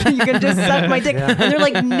face. You can just suck my dick. And they're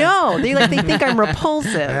like, no. They think I'm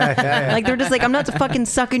repulsive. Like they're just like, I'm not fucking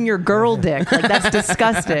sucking your girl dick. Like that's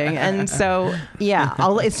disgusting. And so,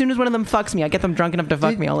 as soon as one of them fucks me, I get them drunk enough to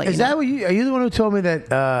fuck me. I'll let you know. Is that what are you the one who told me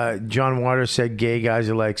that John Waters said gay guys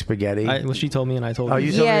are like spaghetti? She told me and I told you. Oh,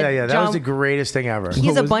 you told me that? Yeah, that was the greatest thing ever. He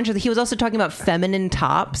was also talking about feminine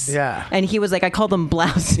tops. Yeah. And he was like, I call them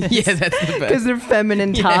blouses. Yeah, that's the best. Because they're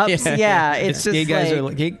feminine tops. Yeah, it's just gay guys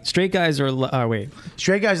straight guys are wait.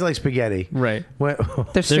 Straight guys are like spaghetti. Right.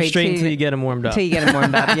 They're straight until you get them warmed up. Until you get them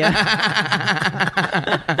warmed up,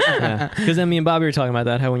 Because then me and Bobby were talking about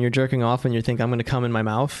that, how when you're jerking off and you think I'm going to come in my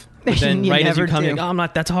mouth, but then right as you come in, I'm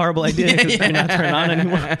not. That's a horrible idea because you're not turned on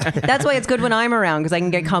anymore. That's why it's good when I'm around, because I can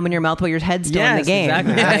get cum in your mouth while your head's still in the game.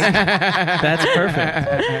 Exactly. That's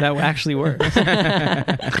perfect. That actually works.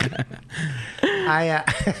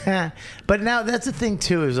 But now that's the thing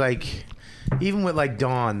too, is like, even with like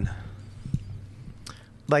Dawn,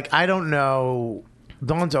 like I don't know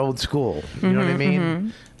Dawn's old school. You know what I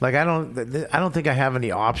mean? Like I don't think I have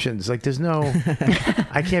any options. Like there's no,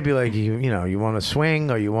 I can't be like you know, you want to swing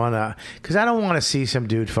or you want to, because I don't want to see some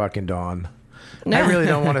dude fucking Dawn. No. I really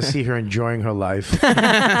don't want to see her enjoying her life.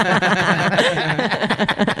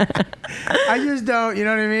 I just don't. You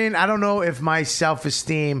know what I mean? I don't know if my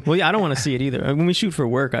self-esteem. Well, yeah, I don't want to see it either. When we shoot for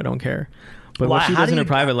work, I don't care. But Well, what she how does do in her you-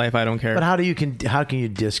 private life, I don't care. But how can you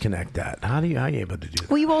disconnect that? How are you able to do that?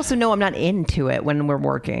 Well, you also know I'm not into it when we're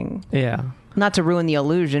working. Yeah. Not to ruin the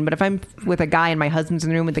illusion, but if I'm with a guy and my husband's in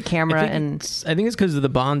the room with the camera I think it's because of the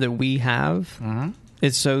bond that we have.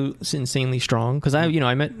 It's so insanely strong. Because I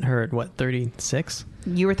met her at what, 36?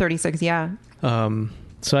 You were 36, yeah.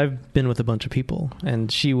 So I've been with a bunch of people,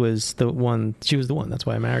 and she was the one. That's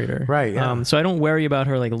why I married her. Right. Yeah. So I don't worry about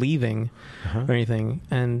her like leaving or anything.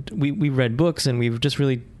 And we read books, and we've just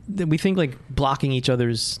we think like blocking each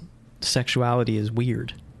other's sexuality is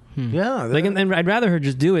weird. Yeah. Like, and I'd rather her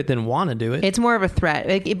just do it than want to do it. It's more of a threat.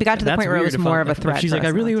 It got to the That's point where it weird was if more I'm- of a threat. She's for like, us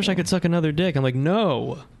I really not wish to. I could suck another dick. I'm like,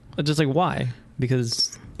 no. Just like, why?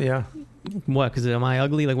 Because yeah. What? Because am I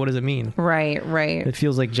ugly? Like, what does it mean? Right. It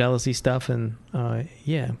feels like jealousy stuff, and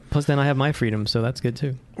yeah. Plus, then I have my freedom, so that's good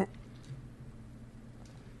too.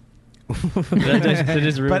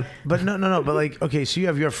 But no. But like, okay, so you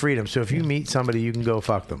have your freedom. So if you meet somebody, you can go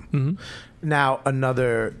fuck them. Mm-hmm. Now,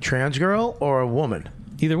 another trans girl or a woman?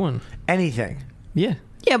 Either one. Anything. Yeah.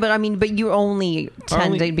 Yeah, but you only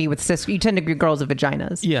tend to be with cis. You tend to be girls with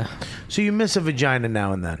vaginas. Yeah. So you miss a vagina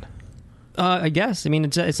now and then. I guess. I mean,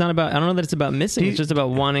 it's not about. I don't know that it's about missing. It's just about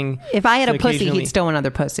wanting. If I had to a pussy, occasionally- he'd still another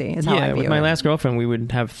pussy. Is how I view with my it. last girlfriend, we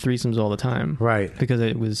would have threesomes all the time. Right. Because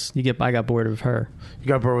it was I got bored of her. You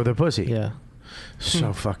got bored with her pussy. Yeah.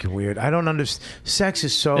 So fucking weird. I don't understand. Sex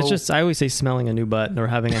is so. It's just, I always say smelling a new butt or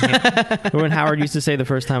having a hand. Or when Howard used to say the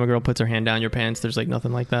first time a girl puts her hand down your pants, there's like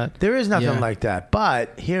nothing like that. There is nothing Yeah. like that.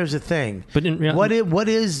 But here's the thing. But in reality, what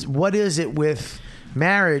is it with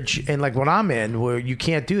marriage and like what I'm in where you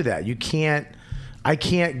can't do that? I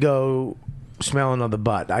can't go smell another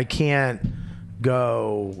butt. I can't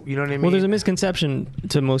go. You know what I mean? Well, there's a misconception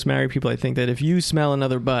to most married people, I think, that if you smell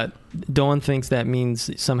another butt, Dawn thinks that means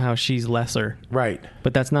somehow she's lesser. Right.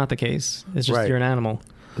 But that's not the case. It's just Right. you're an animal.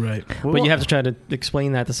 Right. But you have to try to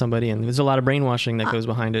explain that to somebody, and there's a lot of brainwashing that goes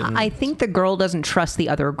behind it. And I think the girl doesn't trust the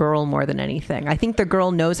other girl more than anything. I think the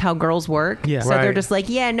girl knows how girls work. Yeah. So they're Right. just like,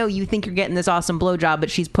 yeah, no, you think you're getting this awesome blowjob, but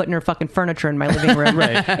she's putting her fucking furniture in my living room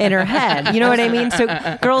in her head. You know what I mean? So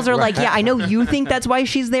girls are like, yeah, I know you think that's why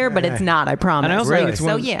she's there, but it's not, I promise. And I also think it's so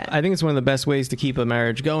one, yeah. I think it's one of the best ways to keep a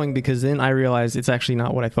marriage going, because then I realize it's actually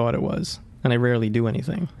not what I thought it was, and I rarely do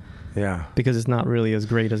anything Yeah. because it's not really as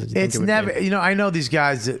great as you think It's it would never, be. you know, I know these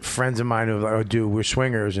guys that friends of mine who are like, oh, dude, we're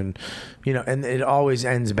swingers, and you know, and it always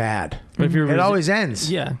ends bad. But if you're It always ends.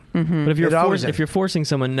 Yeah. Mm-hmm. But if you're It always if ends. you're forcing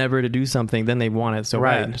someone never to do something, then they want it so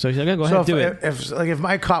Right. bad. So she's like, go So ahead, do it. if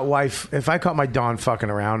I caught my Dawn fucking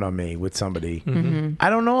around on me with somebody, I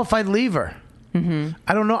don't know if I'd leave her.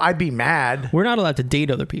 I don't know. I'd be mad. We're not allowed to date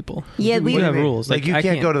other people. Yeah, we we- have I mean, rules. Like you I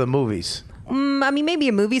can't go to the movies. I mean, maybe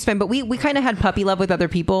a movie's fine, but we kind of had puppy love with other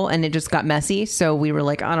people, and it just got messy. So we were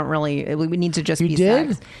like, I don't really. We need to just You be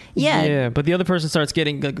did? sex. Yeah. Yeah, but the other person starts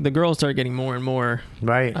getting the girls start getting more and more.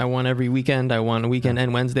 Right. I want every weekend. I want weekend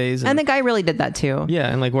and Wednesdays. And the guy really did that too. yeah,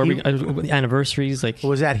 and like where anniversaries, like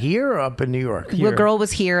Was that here or up in New York? The girl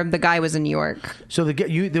was here. The guy was in New York. So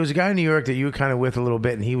there was a guy in New York that you were kind of with a little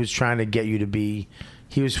bit, and he was trying to get you to be.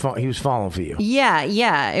 He was falling for you. Yeah.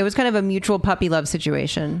 It was kind of a mutual puppy love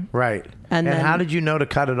situation. Right. And then- how did you know to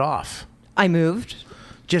cut it off? I moved.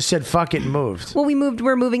 Just said fuck it and moved. Well,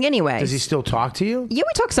 we're moving anyway. Does he still talk to you? Yeah,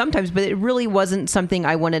 we talk sometimes, but it really wasn't something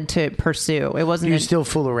I wanted to pursue. It wasn't. Do you still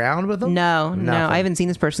fool around with him? No. Nothing. I haven't seen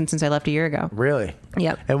this person since I left a year ago. Really?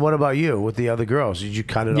 Yep. And what about you with the other girls? Did you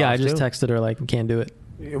cut it yeah, off I just too? texted her like, we can't do it.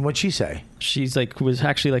 And what'd she say? She's like, was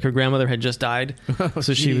actually like her grandmother had just died,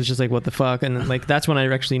 so she was just like, what the fuck? And like that's when I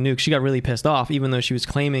actually knew. She got really pissed off, even though she was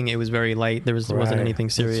claiming it was very light. There wasn't Right. anything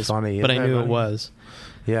It's serious. funny, but I isn't it knew it funny? was.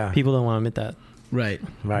 Yeah. People don't want to admit that. Right.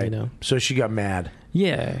 Right. You know. So she got mad.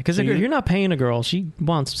 Yeah, because So if you're not paying a girl, she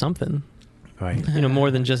wants something. Right. You know,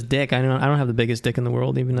 more than just dick. I don't have the biggest dick in the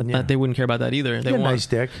world. Even Yeah. that they wouldn't care about that either. They You got a want nice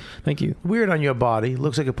dick. Thank you. Weird on your body.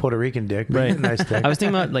 Looks like a Puerto Rican dick. But Right. nice dick. I was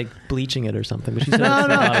thinking about like bleaching it or something, but she said No, it's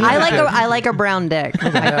no. not. I like a brown dick.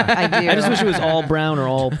 I do. I just wish it was all brown or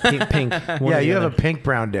all pink. One Yeah, or the you have a other. pink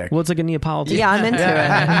brown dick. Well, it's like a Neapolitan. Yeah, I'm into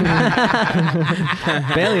it.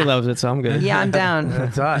 Bailey loves it, so I'm good. Yeah, I'm down.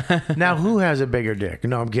 That's hot. Now, who has a bigger dick?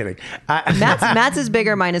 No, I'm kidding. Matt's is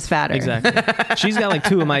bigger. Mine is fatter. Exactly. She's got like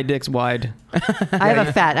two of my dicks wide. I have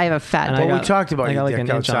a fat. And Well, I we got- talked about I got your like dick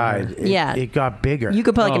an inch on outside. her. It got bigger. You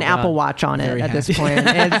could put like Oh, an God. Apple Watch on it Very at this happy. point.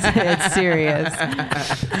 It's serious.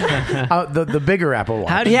 The bigger Apple Watch.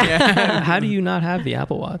 How do you, how do you not have the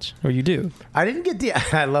Apple Watch? Or you do? I didn't get the.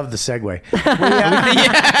 I love the segue.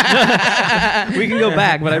 We can go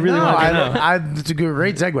back, but I really want to know. It's a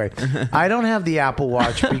great segue. I don't have the Apple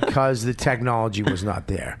Watch because the technology was not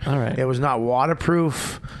there. All right. It was not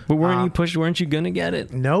waterproof. But weren't you going to get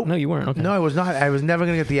it? Nope. No, you weren't. Okay. No, I was not. I was never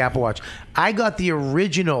going to get the Apple Watch. I got the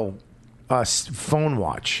original phone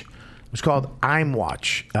watch. It was called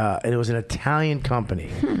iMwatch, and it was an Italian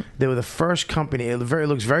company. They were the first company. It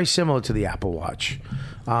looks very similar to the Apple Watch,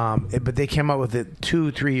 but they came out with it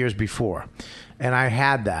 2-3 years before, and I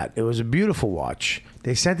had that. It was a beautiful watch.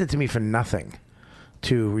 They sent it to me for nothing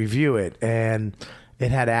to review it, and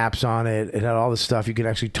it had apps on it. It had all the stuff. You could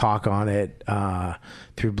actually talk on it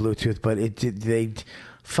through Bluetooth, but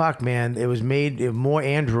fuck, man, it was made more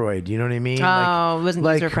Android. You know what I mean? Oh, it wasn't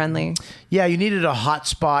user friendly. Yeah, you needed a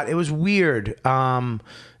hotspot. It was weird.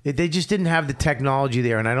 They just didn't have the technology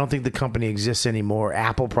there, and I don't think the company exists anymore.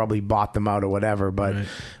 Apple probably bought them out or whatever. But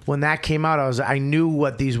when that came out, I knew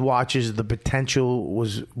what these watches, the potential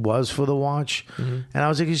was for the watch, and I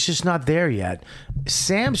was like, it's just not there yet.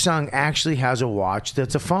 Samsung actually has a watch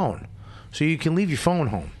that's a phone, so you can leave your phone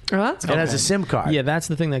home. Oh, that's It has a SIM card. Yeah, that's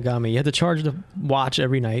the thing that got me. You had to charge the watch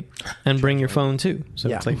every night and bring your phone too. So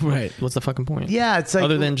Yeah. it's like, Right. what's the fucking point? Yeah, it's like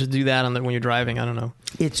other than just do that when you're driving. I don't know.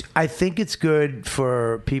 I think it's good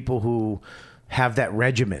for people who have that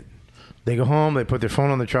regiment. They go home, they put their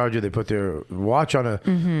phone on the charger, they put their watch on a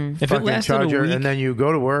If it fucking lasted a charger, week- and then you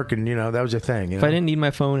go to work, and that was a thing. If I didn't need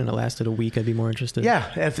my phone and it lasted a week, I'd be more interested. Yeah,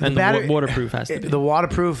 if and the waterproof has to be. The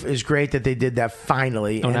waterproof is great that they did that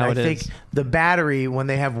finally, Oh, and now I it think is. the battery when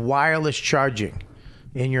they have wireless charging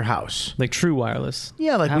in your house. Like true wireless.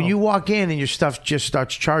 Yeah, like How? when you walk in and your stuff just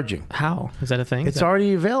starts charging. How? Is that a thing? It's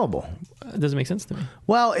already available. It doesn't make sense to me.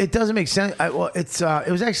 Well, it doesn't make sense. It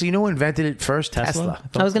was actually, who invented it first? Tesla.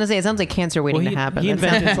 I was going to say, it sounds like cancer waiting to happen. he It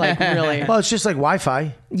invented- sounds like really. Well, it's just like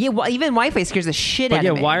Wi-Fi. Yeah, even Wi-Fi scares the shit But out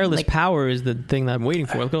yeah, of me. wireless Like, power is the thing that I'm waiting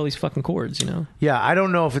for. Look at all these fucking cords, Yeah, I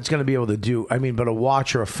don't know if it's going to be able to do. I mean, but a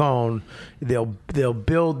watch or a phone, they'll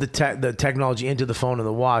build the technology into the phone and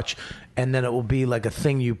the watch, and then it will be like a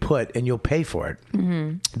thing you put, and you'll pay for it.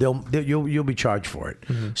 You'll be charged for it.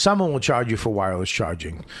 Someone will charge you for wireless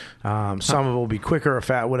charging. Some of it will be quicker or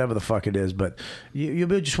fat, whatever the fuck it is. But you'll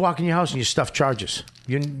be just walk in your house and your stuff charges.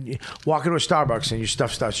 You walk into a Starbucks and your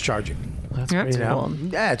stuff starts charging. That's That's crazy. cool.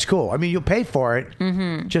 Yeah, it's cool. I mean, you'll pay for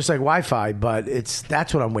it, just like Wi-Fi, but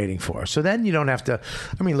that's what I'm waiting for. So then you don't have to.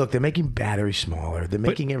 I mean, look, they're making batteries smaller. They're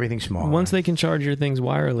making everything smaller. Once they can charge your things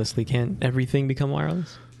wirelessly, can't everything become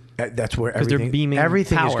wireless? That's where 'Cause they're everything, beaming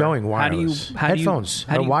everything is power. going How do you- wireless. how do you- Headphones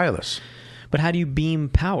how do are you- wireless. But how do you beam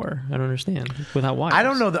power? I don't understand without wires. I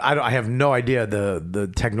don't know. I have no idea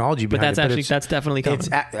the technology But behind that's it. actually that's definitely coming. It's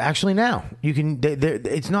actually now. You can.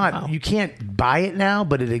 It's not. Wow. You can't buy it now,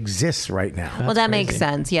 but it exists right now. well, that makes crazy.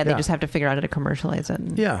 sense. Yeah, they Yeah. just have to figure out how to commercialize it.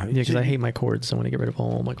 Yeah, Yeah, because I hate my cords. So I want to get rid of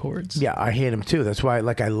all my cords. Yeah, I hate them too. That's why,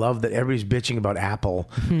 I love that everybody's bitching about Apple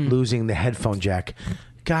losing the headphone jack.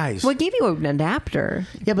 Guys, Well, it gave you an adapter.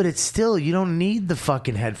 yeah, but it's still, you don't need the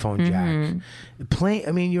fucking headphone jack.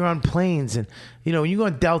 I mean, you're on planes, and when you go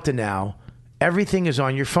on Delta now, everything is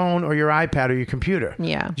on your phone or your iPad or your computer.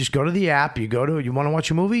 Yeah. Just go to the app. You want to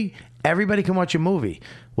watch a movie? Everybody can watch a movie,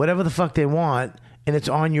 whatever the fuck they want, and it's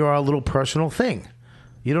on your little personal thing.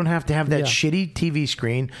 You don't have to have that Yeah. shitty TV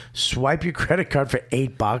screen. Swipe your credit card for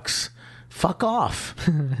 $8. Fuck off.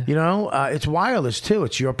 It's wireless too.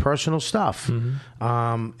 It's your personal stuff.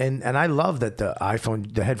 And I love that the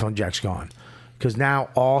headphone jack's gone. Because now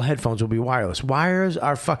all headphones will be wireless. Wires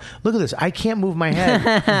are Look at this. I can't move my head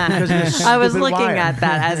because of this I was stupid looking wire. at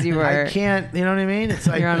that as you were. I can't. You know what I mean? It's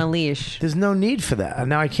like You're on a leash. There's no need for that. And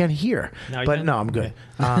now I can't hear. Now you But can? no, I'm good.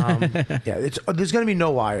 There's going to be no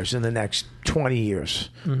wires in the next 20 years.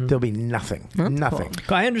 There'll be nothing. Nothing.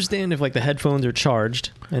 I understand if the headphones are charged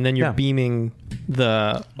and then you're Yeah. beaming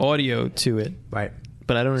the audio to it. Right.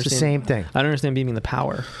 But I don't It's the understand. same thing. I don't understand beaming the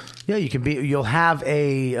power. Yeah, you can be. You'll have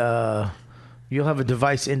a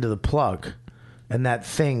device into the plug, and that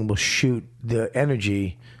thing will shoot the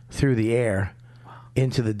energy through the air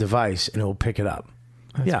into the device, and it will pick it up.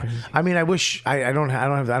 crazy. I mean, I wish I don't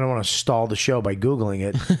want to stall the show by googling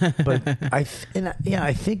it, but I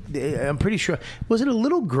think I'm pretty sure. Was it a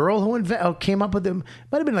little girl who came up with it? Might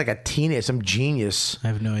have been like a teenager, some genius. I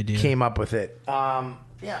have no idea. Came up with it.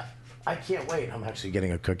 Yeah. I can't wait. I'm actually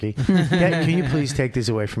getting a cookie. Can you please take these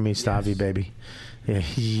away from me, Stavi, baby? Yeah,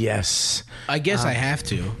 yes. I guess I have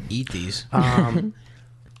to eat these.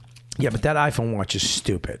 Yeah, but that iPhone watch is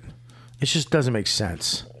stupid. It just doesn't make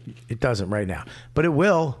sense. It doesn't right now, but it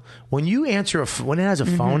will when you answer when it has a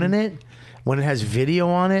phone in it, when it has video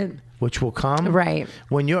on it, which will come. Right.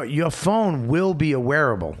 When your phone will be a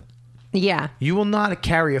wearable. Yeah. You will not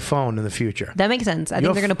carry a phone in the future. That makes sense. I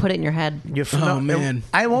think they're going to put it in your head. Man.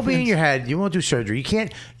 I won't be in your head. You won't do surgery.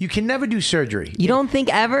 You can never do surgery. You don't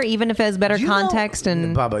think ever, even if it has better context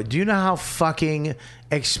and Bubba, do you know how fucking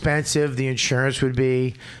expensive the insurance would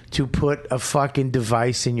be to put a fucking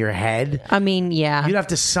device in your head? I mean, yeah. You'd have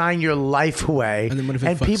to sign your life away, And then what if it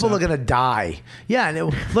and fucks people up? are gonna die. Yeah, and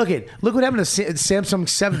look what happened to Samsung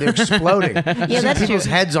 7. They're exploding. Yeah, that's people's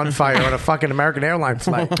true. heads on fire on a fucking American airline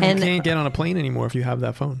flight. You can't get on a plane anymore if you have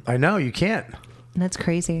that phone. I know you can't. That's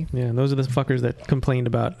crazy. Yeah, those are the fuckers that complained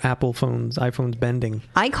about iPhones bending.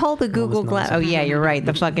 I call the Google Glass. Oh yeah, you're right.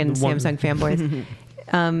 The fucking Samsung fanboys.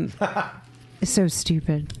 So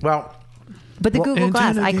stupid. Well. But the Well, Google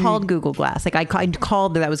Glass, I Antonio- called Google Glass. Like I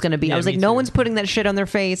called that was going to be. Yeah, I was me like, no too. one's putting that shit on their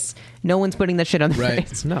face. No one's putting that shit on their Right.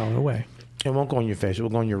 face. No way. It won't go on your face. It will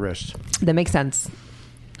go on your wrist. That makes sense.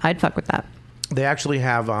 I'd fuck with that. They actually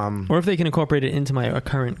have. Or if they can incorporate it into my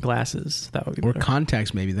current glasses, that would be Or better.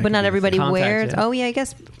 contacts, maybe. That But could not be the everybody thing. Contacts, wears. yeah. Oh yeah, I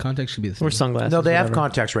guess. Contacts should be the thing. Or sunglasses. No, they have whatever.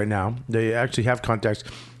 contacts right now. They actually have contacts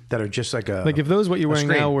that are just like a. Like if those what you're a wearing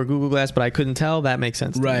screen. now were Google Glass, but I couldn't tell, that makes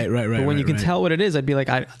sense. to Right, me. right, right, But when right, you can right. tell what it is, I'd be like,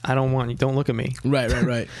 I don't want you. Don't look at me. Right.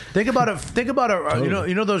 Think about it.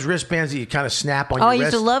 You know those wristbands that you kind of snap on Oh, your I wrist.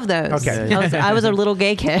 used to love those. Okay. I was a little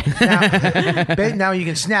gay kid. Now you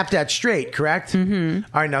can snap that straight, correct?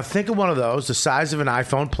 Mm-hmm. All right, now think of one of those, the size of an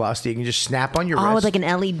iPhone Plus, that you can just snap on your Oh, wrist. like an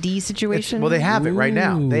LED situation. Well, they have it right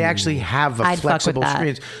now. They actually have I'd fuck with flexible that.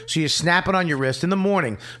 screens. So you snap it on your wrist in the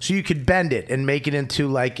morning, so you could bend it and make it into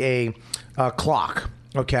like a clock,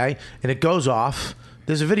 okay? And it goes off.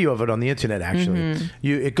 There's a video of it on the internet, actually. Mm-hmm.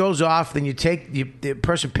 It goes off, then the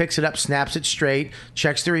person picks it up, snaps it straight,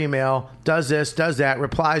 checks their email, does this, does that,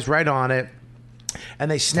 replies right on it.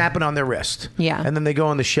 And they snap it on their wrist. Yeah. And then they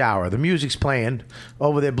go in the shower. The music's playing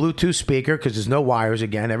over their Bluetooth speaker because there's no wires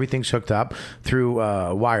again. Everything's hooked up through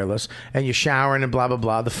wireless. And you're showering and blah, blah,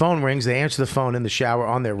 blah. The phone rings. They answer the phone in the shower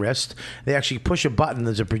on their wrist. They actually push a button.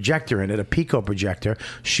 There's a projector in it, a Pico projector.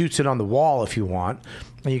 Shoots it on the wall if you want.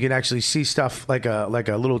 And you can actually see stuff like a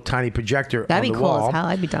little tiny projector That'd on be the cool wall. as hell.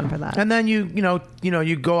 I'd be done for that. And then you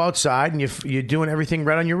go outside and you're doing everything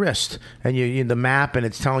right on your wrist, and you the map, and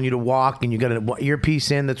it's telling you to walk, and you got an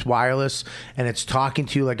earpiece in that's wireless, and it's talking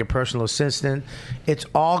to you like a personal assistant. It's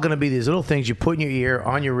all going to be these little things you put in your ear,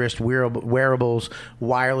 on your wrist, wearables,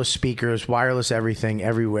 wireless speakers, wireless everything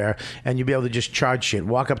everywhere, and you'll be able to just charge shit.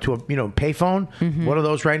 Walk up to a payphone. Mm-hmm. What are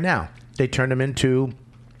those right now? They turn them into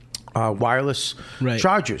wireless Right.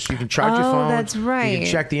 chargers. You can charge your Oh, phone. that's You right. can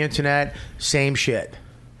check the internet. Same shit.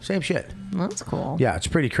 That's cool. Yeah, it's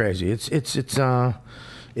pretty crazy. It's going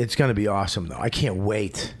to be awesome though. I can't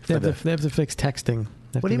wait. They For have to fix texting.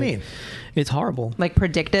 What do you mean? It's horrible. Like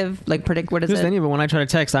predictive. Like predict. What is Just it? any of it. When I try to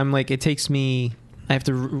text, I'm like, it takes me. I have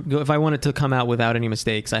to go if I want it to come out without any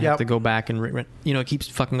mistakes. I have Yep. to go back and it keeps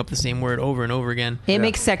fucking up the same word over and over again. It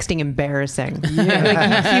makes sexting embarrassing.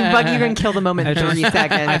 Yeah. Like you can kill the moment in 3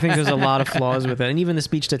 seconds. I think there's a lot of flaws with it, and even the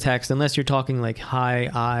speech to text. Unless you're talking like, "Hi,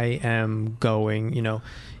 I am going,"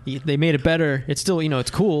 they made it better. It's still,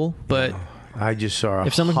 it's cool, but I just saw a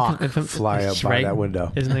if someone hawk if I'm- fly up by right? that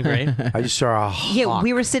window. Isn't it great? I just saw a hawk. Yeah,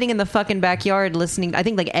 we were sitting in the fucking backyard listening. I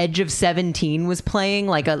think like Edge of 17 was playing,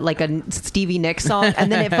 like a Stevie Nicks song,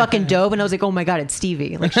 and then it fucking dove, and I was like, oh my god, it's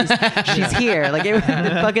Stevie! Like she's here. Like it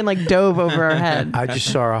fucking like dove over our head. I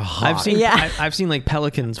just saw a hawk. I've seen like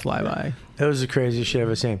pelicans fly by. It was the craziest shit I've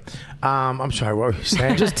ever seen. I'm sorry, what were you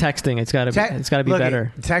saying? Just texting. It's got to be Look,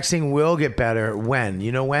 better. Texting will get better when?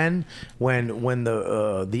 You know when? When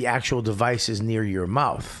the actual device is near your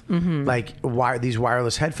mouth. Mm-hmm. Like these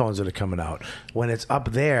wireless headphones that are coming out. When it's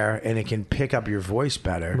up there and it can pick up your voice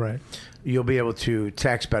better, Right. you'll be able to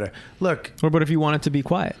text better. Look, Or but if you want it to be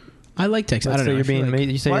quiet. I like texting. I Let's don't say know. you're being I feel like-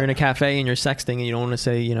 you say What? you're in a cafe and you're sexting and you don't want to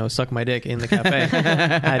say, suck my dick in the cafe.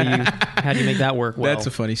 How do you make that work well? That's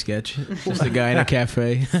a funny sketch. Just a guy in a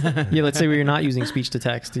cafe. Yeah, let's say where you're not using speech to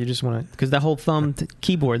text. You just want to, because that whole the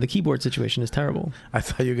keyboard situation is terrible. I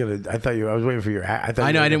was waiting for your. I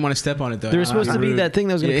didn't want to step on it though. There was supposed to be Rude. that thing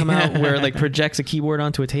that was going to come Yeah. out where it like projects a keyboard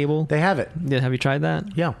onto a table. They have it. Yeah, have you tried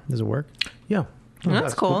that? Yeah. Does it work? Yeah.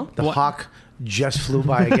 That's cool. The hawk. just flew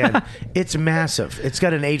by again. It's massive. It's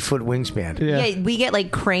got an 8-foot wingspan. Yeah, we get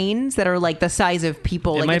like cranes that are like the size of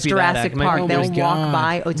people. It Like might it's be that Jurassic act. Might Park. be- They'll Oh my walk God.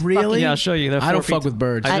 by. Oh, it's Really? fucking, Yeah, I'll show you. They're I 4 don't feet. fuck with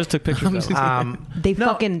birds. I just took pictures of them. They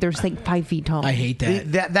fucking. They're like 5 feet tall. I hate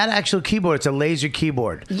that. That actual keyboard, it's a laser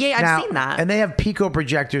keyboard. Yeah, I've seen that. And they have Pico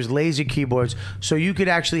projectors, laser keyboards, so you could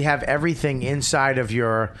actually have everything inside of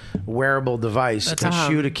your wearable device and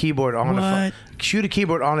shoot a keyboard on shoot a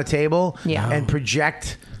keyboard on a table and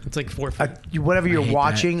project It's like 4 feet. whatever you're hate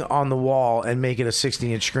watching on the wall and make it a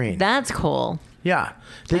 16-inch screen. That's cool. Yeah.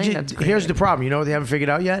 think that's great. Here's the problem. You know what they haven't figured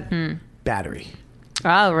out yet? Battery.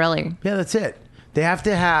 Oh, really? Yeah, that's it. They have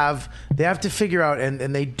to figure out,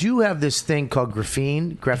 and they do have this thing called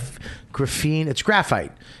graphene. Graphene. It's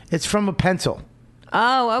graphite. It's from a pencil.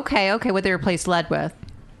 Oh, okay. What they replaced lead with?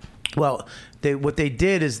 Well, what they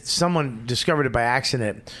did is someone discovered it by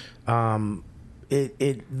accident.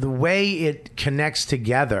 The way it connects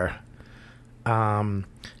together,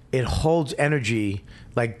 it holds energy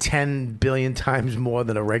like 10 billion times more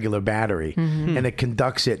than a regular battery, and it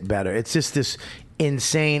conducts it better. It's just this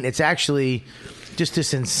insane. It's actually just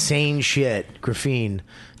this insane shit, graphene,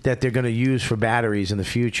 that they're going to use for batteries in the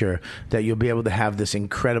future, that you'll be able to have this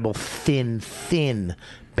incredible thin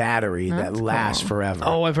battery that lasts forever.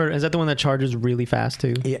 Oh, I've heard. Is that the one that charges really fast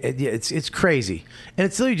too? Yeah, it's crazy, and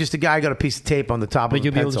it's literally just a guy got a piece of tape on the top Like of a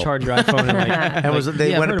you'll be able pencil. to charge your iPhone and like. And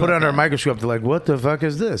they I've went heard and put it about under a that. microscope. They're like, "What the fuck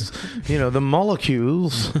is this?" You know, the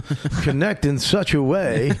molecules connect in such a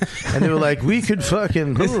way, and they were like, "We could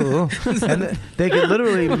fucking," and they could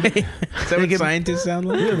literally. Is that what scientists sound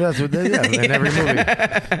like? Yeah, that's what they in every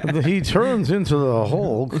movie. He turns into the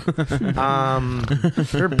Hulk.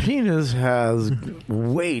 Her penis has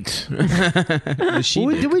weight.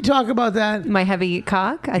 Did we talk about that? My heavy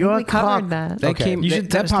cock? I Your think we covered cock. that. That Okay. came. You that,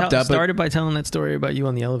 should that popped up. but- started by telling that story about you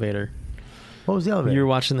on the elevator. What was the elevator? You were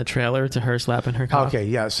watching the trailer to her slapping her cock. Okay,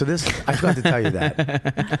 yeah. So I forgot to tell you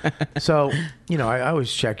that. So, I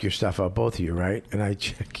always check your stuff out, both of you, right? And I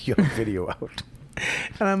check your video out.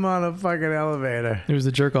 And I'm on a fucking elevator. It was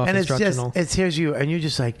the jerk off And instructional. here's you, and you're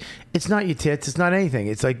just like, it's not your tits, it's not anything.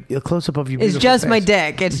 It's like a close up of your It's beautiful just face. my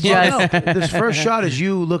dick. It's Well, just. no, this first shot is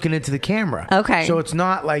you looking into the camera. Okay. So it's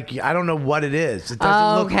not like, I don't know what it is. It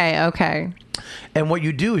doesn't look. Okay. And what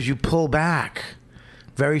you do is you pull back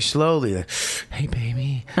very slowly, like, hey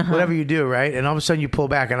baby, whatever you do, right? And all of a sudden you pull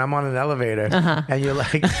back, and I'm on an elevator, and you're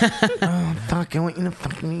like, oh fuck, I want you to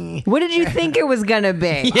fuck me. What did you think it was gonna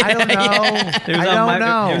be? I don't know. I don't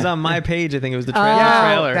know. It was on my page. I think it was the Yeah,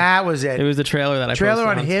 trailer. that was it. It was the trailer that I trailer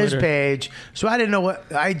posted on his Twitter. page. So I didn't know what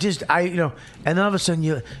and then all of a sudden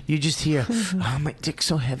you just hear, oh my dick's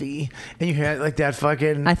so heavy, and you hear like that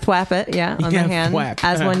fucking I thwap it, on Yeah, the hand, thwap.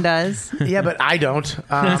 as one does. yeah, but I don't.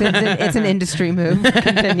 It's an industry move.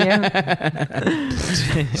 Continue.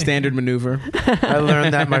 Standard maneuver. I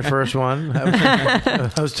learned that my first one. I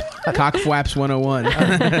was Cock flaps 101.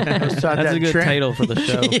 I was taught That's that a good title for the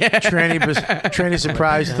show. Tranny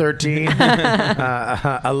Surprise 13.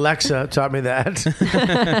 Alexa taught me that.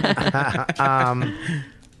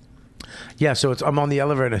 Yeah, so I'm on the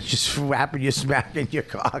elevator, just whapping you, smacking your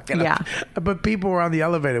cock. And Yeah. but people were on the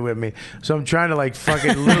elevator with me, so I'm trying to like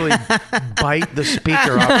fucking literally bite the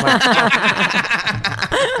speaker off my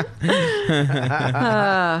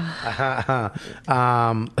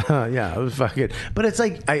yeah, it was fucking. But it's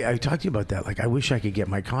like I talked to you about that. Like, I wish I could get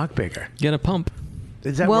my cock bigger. Get a pump.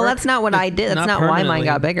 Does that Well, work? that's not what I did. That's not why mine permanently,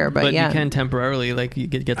 got bigger. But yeah, you can temporarily, like,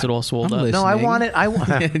 it gets it all swelled I'm up. listening. No, I want it. I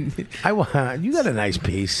want. You got a nice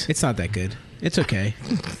piece. It's not that good. It's okay.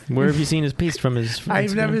 Where have you seen his piece from his?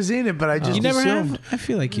 I've Instagram? never seen it, but I just You never assumed. have? I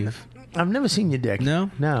feel like you've. I've never seen your dick.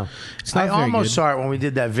 No? No. It's not I very almost good. saw it when we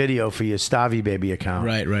did that video for your Stavi Baby account.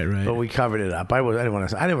 Right. But we covered it up. I didn't want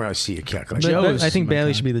to see your kick. Like, But Joe's I think my Bailey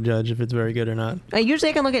kind. should be the judge if it's very good or not. usually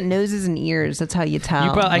I can look at noses and ears. That's how you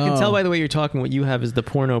tell. I can tell Oh. by the way you're talking. What you have is the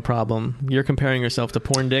porno problem. You're comparing yourself to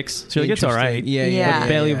porn dicks. So you're like, it's all right. Interesting. Yeah. Yeah. But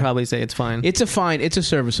Bailey would probably say it's fine. It's a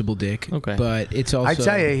serviceable dick. Okay. But it's also. I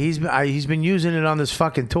tell you, he's been using it on this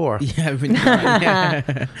fucking tour. Yeah, I've been trying.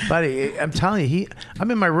 Yeah. Buddy, I'm telling you,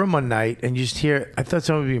 I'm in my room one night and you just hear, I thought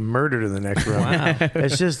someone would be murdered in the next room. Wow.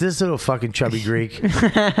 It's just this little fucking chubby Greek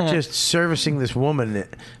just servicing this woman,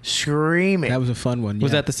 screaming. That was a fun one.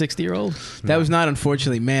 Was yeah. that the 60-year-old? That was not,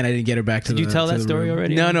 unfortunately. Man, I didn't get her back to Did the you tell to that the story room.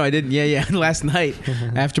 already? No, I didn't. Yeah. Last night,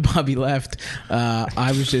 after Bobby left,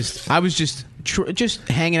 I was just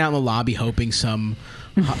hanging out in the lobby, hoping some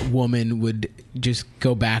hot woman would just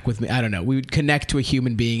go back with me. I don't know. We would connect to a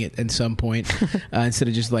human being at some point instead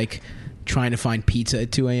of just like trying to find pizza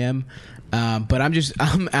at 2 a.m. But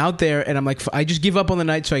I'm out there and I'm like, I just give up on the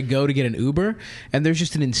night, so I go to get an Uber, and there's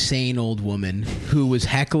just an insane old woman who was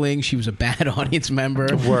heckling. She was a bad audience member.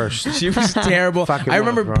 Worst. She was terrible. Fucking I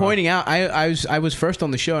remember wrong. pointing out, I was first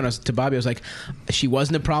on the show, and I was to Bobby, I was like, she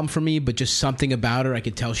wasn't a problem for me, but just something about her, I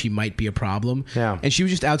could tell she might be a problem. Yeah. And she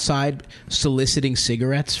was just outside soliciting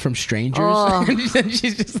cigarettes from strangers. Oh. And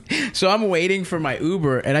she's just, so I'm waiting for my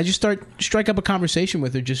Uber, and I just strike up a conversation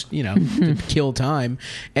with her, just, to kill time.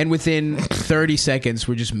 And within 30 seconds,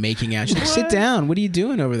 we're just making out. She's like, sit down. What are you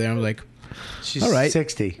doing over there? I'm like, She's all right.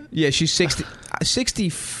 60. Yeah, she's 60,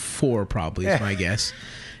 64 probably is my guess.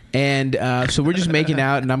 And so we're just making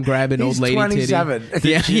out, and I'm grabbing He's old lady 27. titty.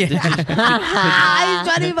 Yeah, yeah.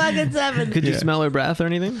 He's 20-7. Could you smell her breath or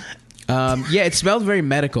anything? Yeah, it smelled very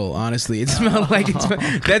medical, honestly. It smelled like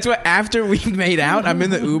that's what, after we made out, I'm in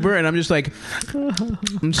the Uber and I'm just like,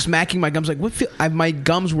 I'm smacking my gums like, my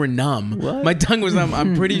gums were numb. What? My tongue was numb.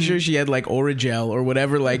 I'm pretty sure she had like Oragel or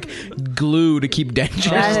whatever, like glue to keep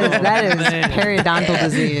dentures. That is periodontal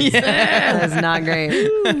disease. That is not great.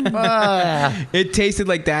 It tasted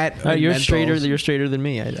like that. You're menthols. straighter than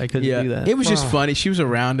me. I couldn't Yeah, do that. it was just funny. She was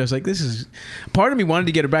around. I was like, this is. Part of me wanted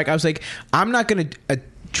to get her back. I was like, I'm not gonna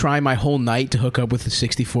try my whole night to hook up with a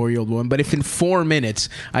 64-year-old woman, but if in 4 minutes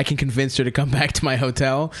I can convince her to come back to my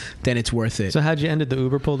hotel, then it's worth it. So how'd you end it? The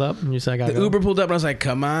Uber pulled up and you said, I gotta The go? Uber pulled up and I was like,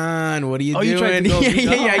 come on, what are you doing? you tried to go-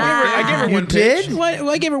 yeah. I gave her You one pitch. did? Well,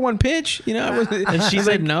 I gave her one pitch. And she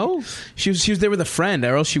said no? She was there with a friend,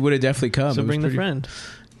 or else she would have definitely come. So It was bring the pretty- friend.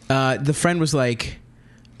 The friend was like,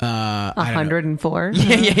 I don't know. 104.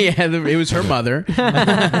 Yeah. It was her mother.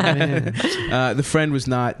 The friend was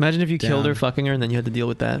not. Imagine if you killed her, down. fucking her, and then you had to deal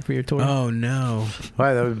with that for your tour. Oh no.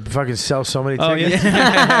 Why, that would fucking sell so many Oh, tickets.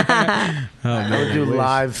 yeah. Oh I would do man.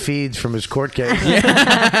 live feeds from his court case.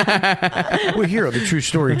 We're here on the True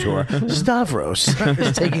Story Tour. Stavros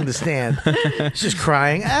is taking the stand. He's just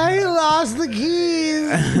crying, I lost the keys.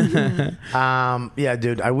 Yeah,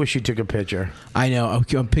 dude, I wish you took a picture. I know.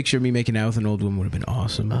 A picture of me making out with an old woman would have been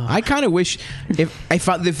awesome. I kind of wish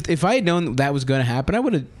if I had known that was going to happen, I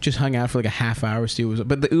would have just hung out for like a half hour. See what was.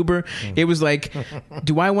 But the Uber, it was like,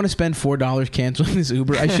 do I want to spend $4 canceling this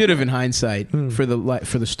Uber? I should have in hindsight for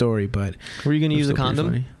the story. But Were you going to it was use a still pretty condom?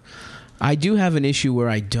 funny. I do have an issue where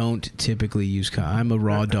I don't typically use I'm a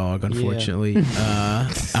raw dog, unfortunately.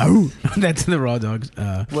 Ow. That's the raw dogs.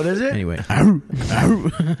 What is it? Anyway. Ow.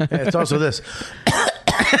 Ow. Yeah, it's also this.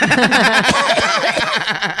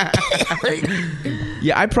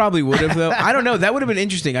 Yeah, I probably would have, though. I don't know. That would have been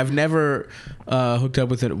interesting. I've never hooked up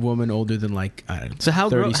with a woman older than like, I don't know, So how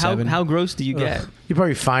 37. how gross do you get? You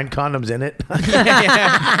probably find condoms in it.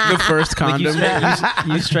 Yeah, the first Like condom.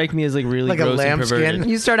 you strike me as like really Like a gross and lambskin? perverted.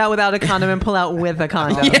 You start out without a condom and pull out with a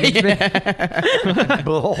condom.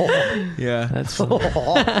 Yeah. That's funny.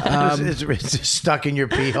 It's just stuck in your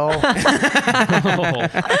pee hole. It's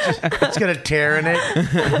got a tear in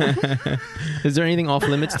it. Is there anything off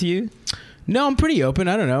limits to you? No, I'm pretty open.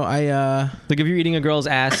 I don't know. Like if you're eating a girl's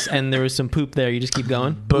ass and there was some poop there, you just keep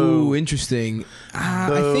going. Ooh, interesting. I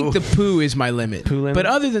think the poo is my limit. Poo limit? But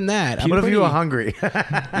other than that, I'm What if pretty, you were hungry?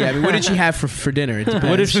 Yeah, I mean, what did she have for dinner? It depends.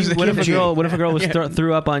 What if a girl was Yeah.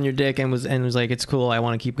 threw up on your dick and was like, it's cool, I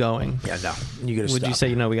want to keep going? Yeah, no. You gotta Would you stop.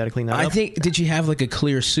 say we got to clean that I up? think, did she have like a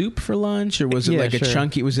clear soup for lunch, or was it Yeah, like sure. a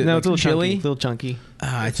chunky? Was it no, like it's a little chili? chunky. Little chunky.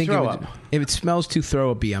 I think throw up. if it smells too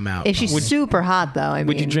throw-uppy, I'm out. If she's super hot, though, I mean,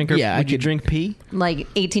 Would you drink her? Yeah, I would you could- drink pee?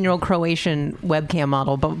 like 18-year-old Croatian webcam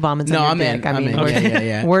model vomits No, on your I'm dick. in. I I'm mean, in. worse,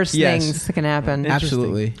 Yeah. worse Yes. things can happen.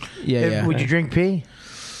 Absolutely. Yeah. Would you drink pee?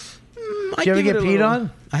 I'd Did you ever give get it a peed little-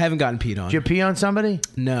 on? I haven't gotten peed on. Did you pee on somebody?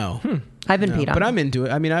 No. I've been No, peed on. but I'm into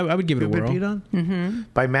it. I mean, I would give it a You ever whirl. been peed on? Mm-hmm.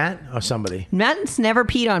 By Matt or somebody? Matt's never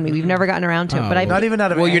peed on me. We've never gotten around to it. But Oh. I've Not even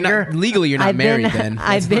out of Well, anger? you're not legally. You're not I've married been, then.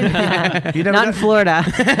 I've been You never not in got- Florida.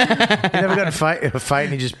 You never got a fight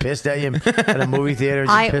and he just pissed at you at a movie theater and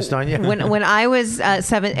just pissed on you? When I was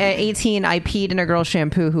 18, I peed in a girl's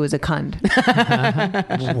shampoo who was a cunt.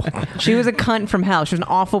 She was a cunt from hell. She was an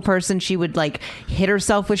awful person. She would like hit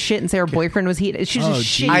herself with shit and say her boyfriend was heat. She was Oh, a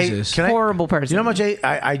shitty, Jesus. horrible person. You know how much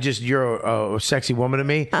I just, you're a sexy woman to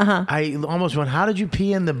me. I almost went, how did you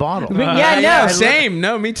pee in the bottle? Yeah, no. Same.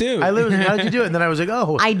 No, me too. I literally, how did you do it? And then I was like,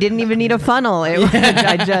 oh. I didn't even need a funnel.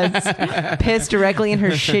 I just pissed directly in her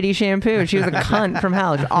shitty shampoo. She was a cunt from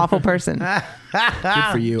hell. She was an awful person. Good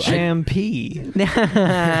for you. Shampoo.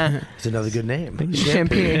 It's another good name.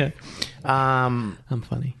 Shampoo. Um, I'm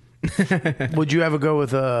funny. would you ever go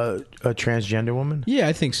with a transgender woman? Yeah,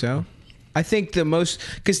 I think so. I think the most,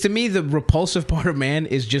 because to me the repulsive part of man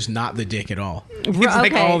is just not the dick at all. It's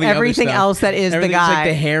like Okay, all the other everything stuff. else that is the Everything's guy.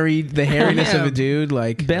 like the hairiness of a dude.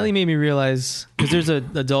 Like Bailey made me realize because there's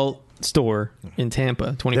an adult store in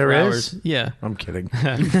Tampa, 24 There hours. is? Yeah. I'm kidding.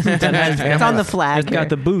 It's on the flag. It's got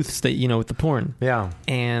the booths that, with the porn. Yeah.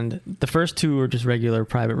 And the first 2 are just regular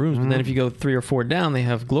private rooms. But then if you go 3 or 4 down, they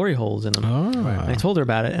have glory holes in them. Oh. And I told her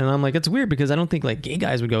about it. And I'm like, it's weird because I don't think like gay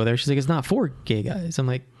guys would go there. She's like, it's not for gay guys. I'm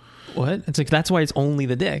like, what? It's like, that's why it's only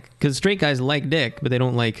the dick. Because straight guys like dick, but they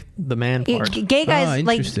don't like the man part. Gay guys,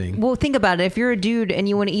 like, interesting. well, think about it. If you're a dude and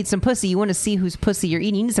you want to eat some pussy, you want to see whose pussy you're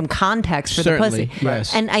eating. You need some context for Certainly, the pussy.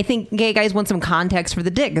 yes. And I think gay guys want some context for the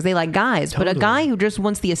dick because they like guys. But a guy who just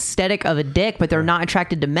wants the aesthetic of a dick, but they're not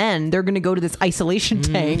attracted to men, they're going to go to this isolation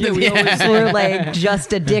tank where like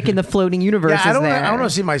just a dick in the floating universe Yeah, is there. I don't want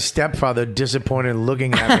to see my stepfather disappointed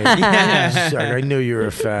looking at me. I knew you were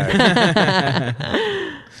a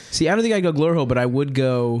fag. See, I don't think I'd go glory hole, but I would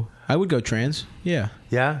go trans. Yeah.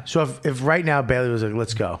 Yeah. So if right now Bailey was like,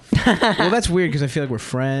 "Let's go," Well, that's weird because I feel like we're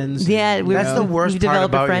friends. Yeah, That's the worst we've part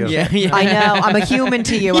developed about a friendship. you. Yeah. I know. I'm a human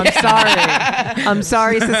to you. I'm sorry. I'm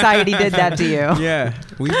sorry society did that to you. Yeah,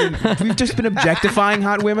 we've just been objectifying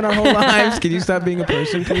hot women our whole lives. Can you stop being a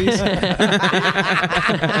person, please?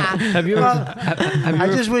 Have you ever?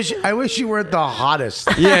 I wish you weren't the hottest.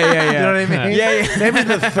 Yeah. You know what I mean? Yeah. Maybe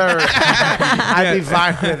the third. I'd be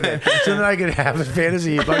fine with it. So then I could have a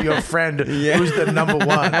fantasy about your friend who's the number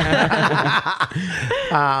one.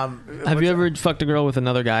 Have you ever fucked a girl with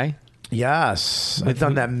another guy? Yes. I've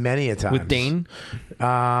done that many a time. With Dane?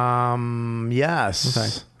 Yes.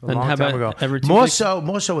 Okay. A And long how time about ago. ever two More dicks?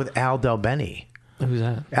 so with Al Del Benny. Who's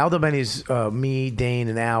that? Al Del Benny's me, Dane,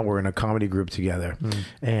 and Al were in a comedy group together,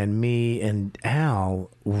 and me and Al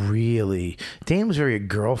really. Dane was very a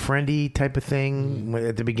girlfriendy type of thing.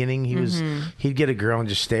 At the beginning, he'd get a girl and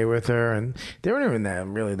just stay with her, and they weren't even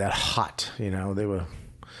that hot. They were.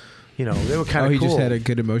 They were kind of he cool. just had a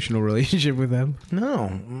good emotional relationship with them.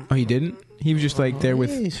 No. Oh, he didn't. He was just like there with.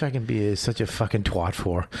 He's fucking be such a fucking twat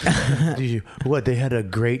for. What, they had a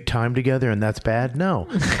great time together and that's bad? No.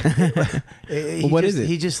 What is it?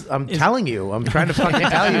 He just. I'm telling you. I'm trying to fucking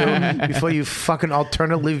tell you before you fucking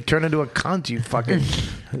alternatively turn into a cunt. You fucking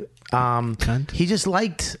cunt. He just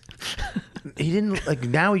liked. He didn't like.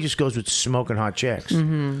 Now he just goes with smoking hot chicks,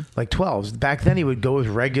 like 12s. Back then he would go with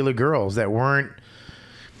regular girls that weren't.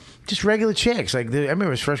 Just regular chicks. Like I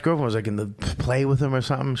remember his first girlfriend was like in the play with him or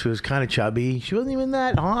something. She was kind of chubby. She wasn't even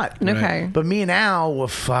that hot. Okay. But me and Al were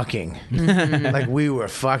fucking. Like we were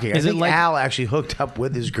fucking. I think Al actually hooked up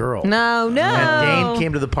with his girl. No. And Dane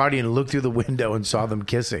came to the party and looked through the window and saw them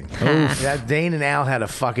kissing. Dane and Al had a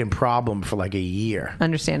fucking problem for like a year.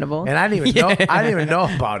 Understandable. And I didn't even know. I didn't even know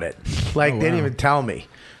about it. Like they didn't even tell me.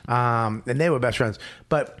 And they were best friends.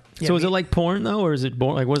 But. So is it like porn though, or is it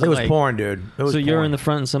like what is it? It was like? porn, dude. It was so you're porn. in the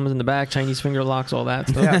front and someone's in the back, Chinese finger locks, all that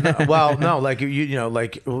stuff. Yeah, no, like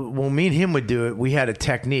like when me and him would do it, we had a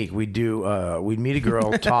technique. We'd meet a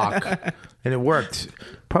girl, talk, and it worked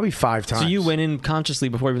probably 5 times. So you went in consciously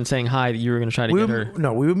before even saying hi that you were going to try to get her.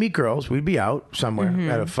 No, we would meet girls. We'd be out somewhere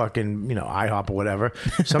at a fucking IHOP or whatever.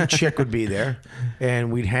 Some chick would be there,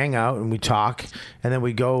 and we'd hang out and we'd talk, and then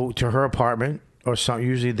we'd go to her apartment. Or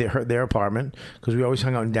usually their apartment, because we always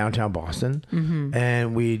hung out in downtown Boston,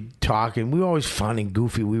 and we'd talk, and we were always fun and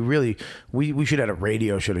goofy. We should have a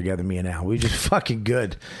radio show together, me and Al. We were just fucking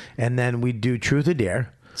good. And then we'd do Truth or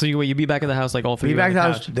Dare. So you'd be back at the house like all three. Be back at the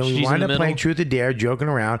house. couch. Then we She's wind in the up playing middle. Truth or Dare, joking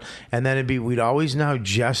around, and then we'd always know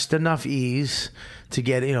just enough ease to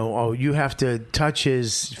get you have to touch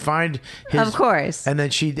find his, of course. and then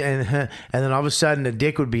and then all of a sudden a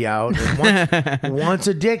dick would be out. And once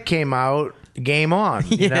a dick came out. Game on.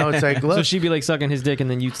 It's like, look. So she'd be like sucking his dick,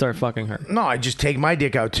 and then you'd start fucking her. No, I'd just take my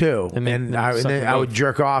dick out too, and then I would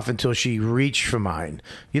jerk off until she reached for mine.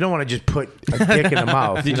 You don't want to just put a dick in the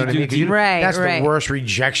mouth. You know what I mean? 'Cause that's the worst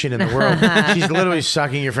rejection in the world. She's literally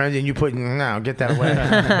sucking your friend, and you put no, get that away.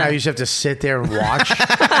 Now you just have to sit there and watch,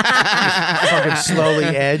 just fucking slowly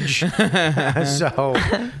edge. So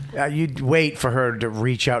you'd wait for her to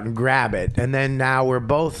reach out and grab it, and then now we're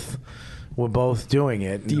both doing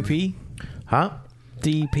it. DP. Huh?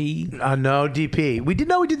 DP. No DP. We did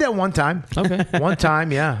that one time. Okay. One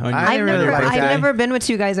time, yeah. I've never been with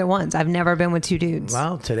 2 guys at once. I've never been with 2 dudes.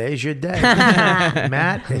 Well, today's your day.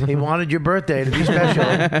 Matt, he wanted your birthday to be special.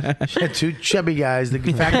 She had 2 chubby guys. The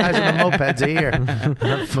fat guys on the mopeds are here.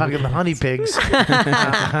 Fucking the honey pigs.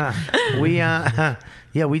 We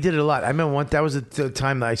did it a lot. I remember that was the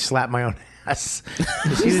time that I slapped my own ass.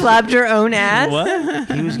 You slapped your own ass?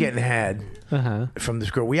 What? He was getting head. From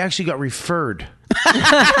this girl. We actually got referred.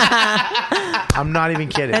 I'm not even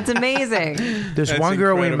kidding. That's amazing. This one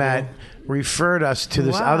girl we incredible. met, referred us to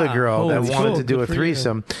this other girl that Holy wanted shit. to do Good a for you.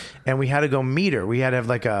 threesome, and we had to go meet her. We had to have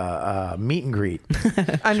like a meet and greet.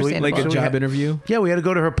 Understandable. Like a So we job had- interview. Yeah, we had to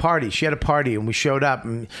go to her party. She had a party, and we showed up,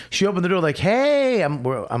 and she opened the door like, "Hey," I'm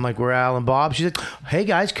like, "We're Al and Bob." She's like, "Hey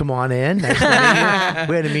guys, come on in." Nice to meet you.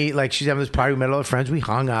 We had to meet. Like, she's having this party. We met all her friends. We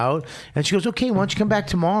hung out, and she goes, "Okay, why don't you come back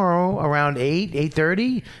tomorrow around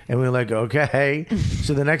 8:30?" And we were like, "Okay."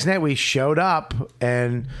 So the next night we showed up,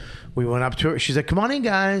 and we went up to her. She's like, "Come on in,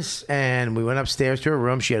 guys," and we went upstairs to her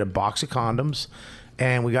room. She had a box of condoms.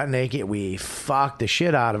 And we got naked. We fucked the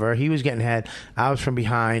shit out of her. He was getting head. I was from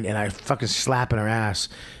behind, and I fucking slapping her ass.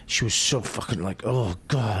 She was so fucking like, oh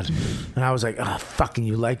God. And I was like, oh, fucking,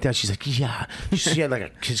 you like that? She's like, yeah. She had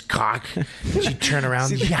like his cock. She'd turn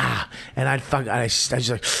around, yeah. And I was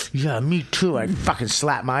like, yeah, me too. I'd fucking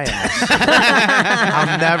slap my ass.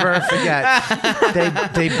 I'll never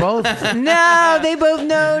forget. They both. No, they both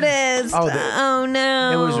noticed. Oh,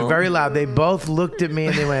 no. It was very loud. They both looked at me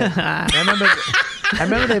and they went. I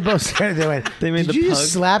remember they both said, they went. They made Did the you pug.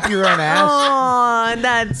 just slap your own ass? Oh,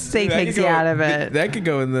 that's they takes you out of it. That could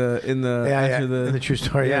go in the Yeah, after in the true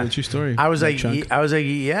story. Yeah, the true story. I was That like, chunk. yeah. I was like,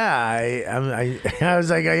 yeah.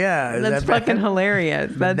 is That's that bad? fucking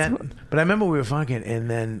hilarious. That's But I remember we were fucking, and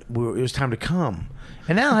then it was time to come.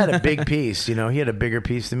 And Al had a big piece. You know, he had a bigger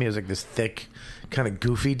piece than me. It was like this thick, kind of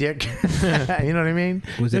goofy dick. You know what I mean?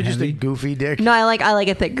 Was it just heavy? a goofy dick? no, I like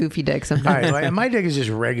a thick goofy dick All sometimes. right, my dick is just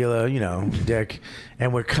regular, dick,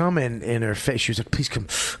 and we're coming in her face. She was like, "Please come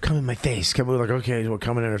in my face." We were like, "Okay, we're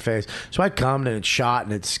coming in her face." So I cummed and it shot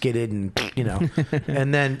and it skidded and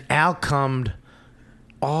and then Al cummed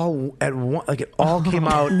all at one, like it all came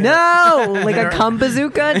out. No, like a cum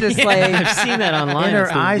bazooka, just like I've seen that online. In her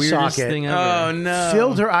It's the eye weirdest socket. thing ever. Oh no!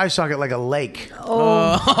 Filled her eye socket like a lake.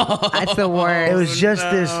 that's the worst. It was just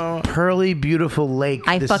this pearly, beautiful lake.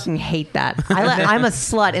 I This- fucking hate that. I'm a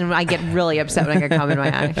slut, and I get really upset when I get cum in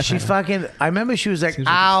my eye. She fucking. I remember she was like, Seems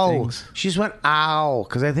like it "Ow!" stings. She just went, "Ow,"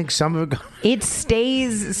 because I think some of it. It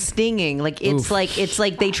stays stinging. Like it's like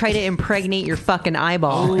they try to impregnate your fucking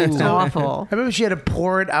eyeball. It's awful. I remember she had to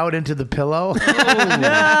pour it out into the pillow.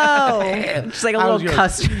 No, it's like a I was little gonna-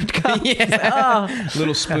 custard cup. Oh,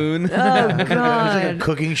 Little spoon. oh It was like a god.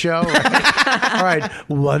 cooking show. All right,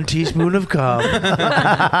 1 teaspoon of cum.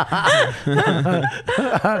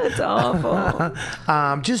 It's awful.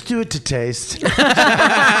 Just do it to taste.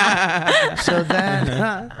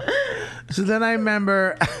 So then I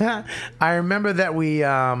remember, that we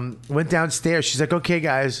went downstairs. She's like, "Okay,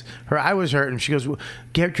 guys," her eye was hurting. She goes,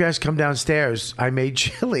 "Get dressed, come downstairs." I made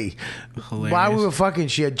chili. Hilarious. While we were fucking,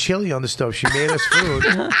 she had chili on the stove. She made us food.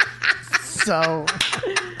 So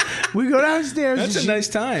we go downstairs. That's and a nice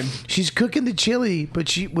time. She's cooking the chili, but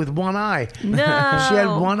she with one eye. No. She had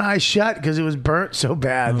one eye shut because it was burnt so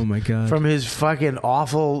bad. Oh, my God. From his fucking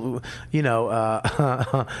awful,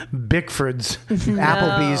 Bickford's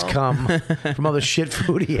Applebee's cum from all the shit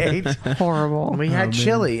food he ate. Horrible. And we had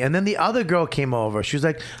chili, and then the other girl came over. She was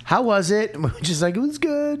like, "How was it?" And we were just like, "It was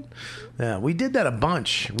good." Yeah, we did that a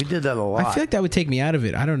bunch. We did that a lot. I feel like that would take me out of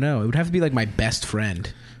it. I don't know. It would have to be like my best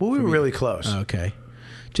friend. well, we were really close. Okay.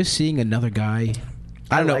 Just seeing another guy.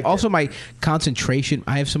 I don't know. liked Also, it. my concentration.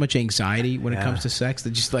 I have so much anxiety when it comes to sex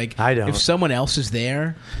that just like I don't. if someone else is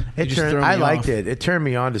there, it just throw me I liked off. it. It turned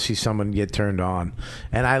me on to see someone get turned on,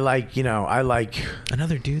 and I like.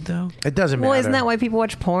 Another dude though. It doesn't matter. Well, isn't that why people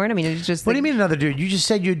watch porn? I mean, it's just. What do you mean another dude? You just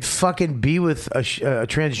said you'd fucking be with a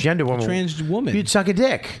transgender woman. Trans woman. You'd suck a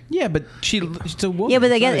dick. Yeah, but she's a woman. Yeah, but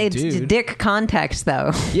not again, a it's dude. dick context,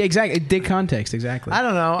 though. Yeah, exactly. Dick context, exactly. I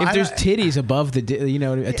don't know. If I there's don't- titties above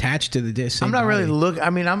the, attached to the disc. I'm not really look. I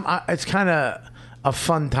mean, it's kind of a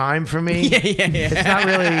fun time for me. Yeah. It's not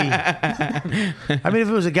really. I mean, if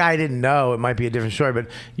it was a guy I didn't know, it might be a different story. But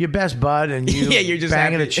your best bud and you, you're just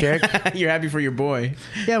banging happy. a chick. You're happy for your boy.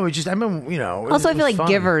 Yeah, we just. I mean, Also, I feel like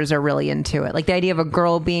givers are really into it. Like the idea of a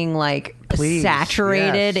girl being like Please,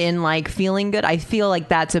 saturated yes. in like feeling good. I feel like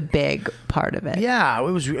that's a big part of it. Yeah, it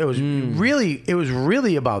was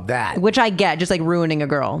really about that. Which I get, just like ruining a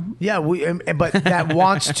girl. Yeah, but that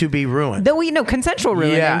wants to be ruined. Though consensual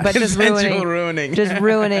ruining, Yeah. but just Consensual ruining. ruining. Just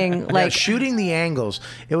ruining, Yeah, like shooting the angles.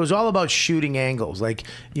 It was all about shooting angles. Like,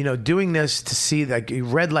 doing this to see, like,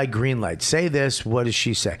 red light, green light. Say this, what does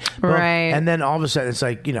she say? Boom. Right. And then all of a sudden, it's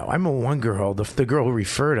like, I remember one girl, the girl who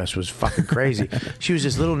referred us was fucking crazy. She was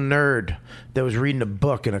this little nerd that was reading a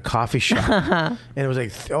book in a coffee shop. And it was like,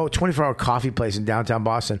 24-hour coffee place in downtown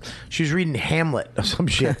Boston. She was reading Hamlet or some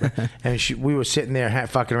shit. And we were sitting there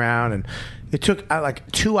fucking around, and It took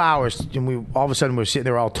like 2 hours, and we all of a sudden we were sitting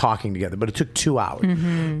there all talking together. But it took 2 hours,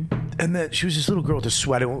 and then she was this little girl with a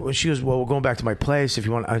sweat. And she goes, "Well, we're going back to my place if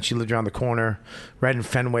you want." And she lived around the corner, right in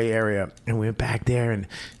Fenway area, and we went back there, and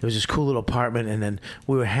there was this cool little apartment. And then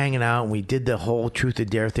we were hanging out, and we did the whole truth or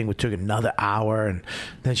dare thing, which took another hour. And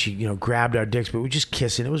then she, grabbed our dicks, but we were just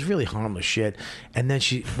kissing. It was really harmless shit. And then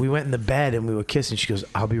we went in the bed and we were kissing. She goes,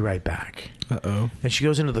 "I'll be right back." And she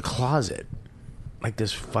goes into the closet. Like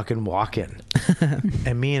this fucking walk-in.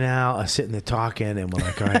 And me and Al are sitting there talking, and we're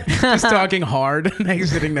like, all right. Just talking hard,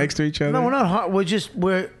 sitting next to each other. No, we're not hard.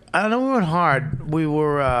 I don't know, we weren't hard. We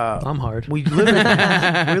were... I'm hard. We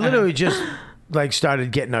literally just... like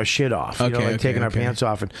started getting our shit off, taking our pants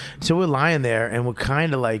off, and so we're lying there and we're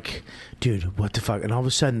kind of like, dude, what the fuck? And all of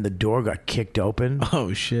a sudden the door got kicked open.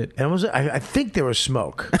 Oh shit! And it was, I think there was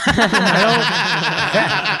smoke.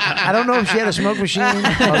 I don't know if she had a smoke machine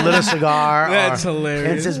or lit a cigar. That's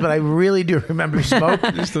hilarious. But I really do remember smoke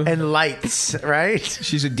and lights. Right?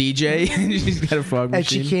 She's a DJ. She's got a fog machine. And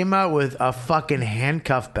she came out with a fucking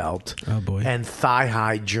handcuff belt. Oh boy! And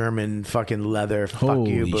thigh-high German fucking leather. Holy fuck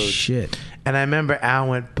you boots. Shit! And I remember Al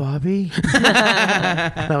went, "Bobby," and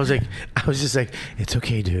I was just like, "It's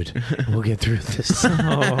okay, dude. We'll get through this."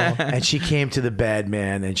 And she came to the bed,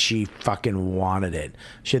 man, and she fucking wanted it.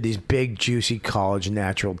 She had these big, juicy college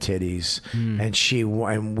natural titties,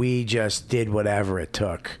 and we just did whatever it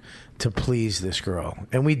took to please this girl,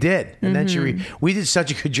 and we did. And then we did such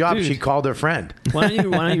a good job. Dude. She called her friend. Why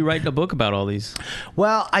don't you write a book about all these?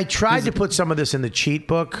 Well, I tried to put some of this in the cheat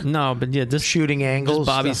book. No, but yeah, just shooting angles, just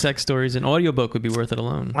Bobby's sex stories. An audiobook would be worth it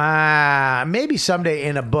alone. Maybe someday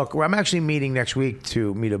in a book. Where I'm actually meeting next week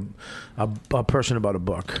to meet a person about a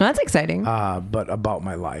book. That's exciting. But about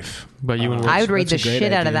my life. But you and I would read the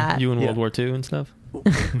shit out of that. You in World War II and stuff.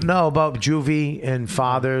 No, about juvie and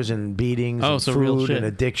fathers and beatings and so food real shit. and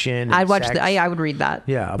addiction. I'd and watch sex. I would read that.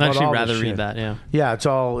 Yeah, I'd about actually all rather this read shit. that. Yeah. Yeah, it's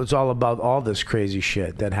all about all this crazy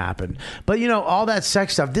shit that happened. But all that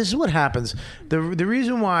sex stuff. This is what happens. The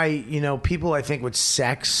reason why people I think with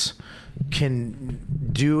sex can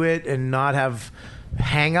do it and not have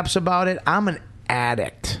hang-ups about it. I'm an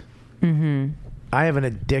addict. I have an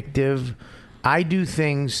addictive. I do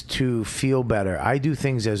things to feel better. I do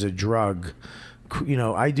things as a drug.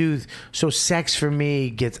 I do. So sex for me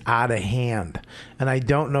gets out of hand, and I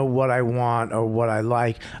don't know what I want or what I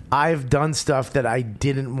like. I've done stuff that I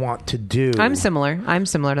didn't want to do. I'm similar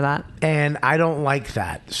to that. And I don't like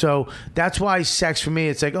that. So that's why sex for me,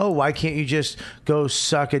 it's like, oh, why can't you just go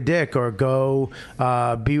suck a dick or go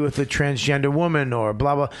be with a transgender woman or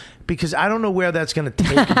blah, blah. Because I don't know where that's going to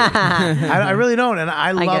take me. I really don't. And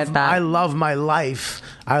I love my life.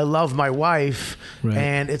 I love my wife. Right.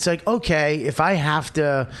 And it's like, okay, if I have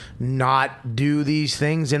to not do these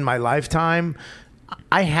things in my lifetime,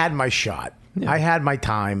 I had my shot. Yeah. I had my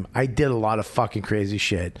time. I did a lot of fucking crazy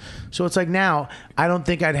shit. So it's like now I don't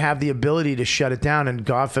think I'd have the ability to shut it down. And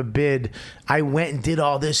God forbid I went and did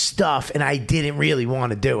all this stuff and I didn't really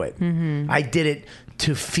want to do it. I did it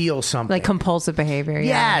to feel something. Like compulsive behavior.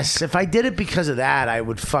 Yeah. Yes. If I did it because of that, I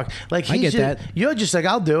would fuck. Like I get that. You're just like,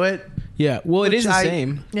 I'll do it. Yeah, well, it is the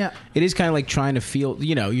same. Yeah. It is kind of like trying to feel,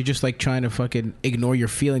 you're just like trying to fucking ignore your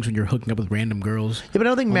feelings when you're hooking up with random girls. Yeah, but I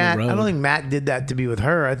don't think Matt did that to be with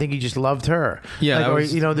her. I think he just loved her. Yeah. Like,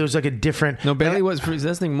 there was like a different. No, Bailey was, that's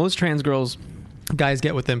the thing, most trans girls, guys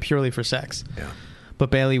get with them purely for sex. Yeah.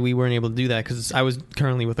 But Bailey, we weren't able to do that because I was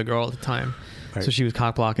currently with a girl at the time. Right. So she was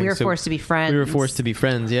cock blocking. We were forced to be friends. We were forced to be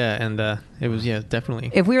friends, yeah. And it was, definitely.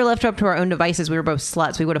 If we were left up to our own devices, we were both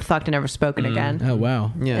sluts. We would have fucked and never spoken again. Oh,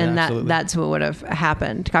 wow. Yeah, and absolutely. that's what would have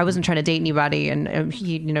happened. I wasn't trying to date anybody, and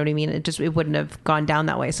he, you know what I mean? It wouldn't have gone down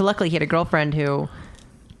that way. So luckily he had a girlgirlfend who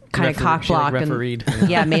kind of cock blocked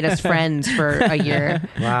and made us friends for a year.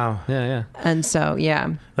 Wow. Yeah. And so,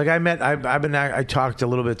 yeah. Like I talked a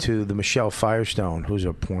little bit to the Michelle Firestone, who's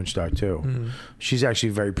a porn star too. She's actually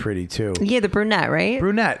very pretty too. Yeah, the brunette, right?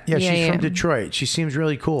 Brunette. Yeah, she's from Detroit. She seems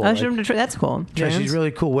really cool. Oh, she's from Detroit. That's cool. Yeah, she's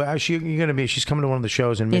really cool. Where she's coming to one of the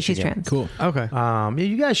shows in Michigan. She's trans. Cool. Okay. Yeah,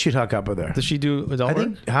 you guys should hook up with her. Does she do adult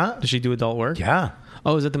work? Does she do adult work? Yeah.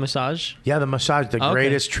 Oh, is it the massage? Yeah, the massage,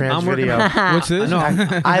 greatest trans video. What's this? No,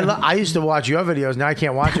 I used to watch your videos. Now I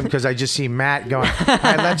can't watch them because I just see Matt going, all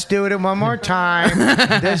right, let's do it one more time.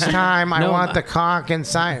 This time I want the cock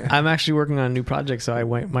inside. I'm actually working on a new project, so I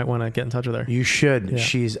might want to get in touch with her. You should. Yeah.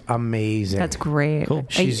 She's amazing. That's great. Cool.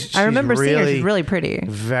 I remember seeing her. She's really pretty.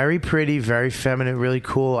 Very pretty, very feminine, really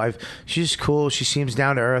cool. She's cool. She seems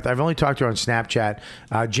down to earth. I've only talked to her on Snapchat.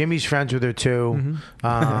 Jimmy's friends with her too.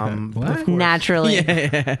 Naturally. Yeah.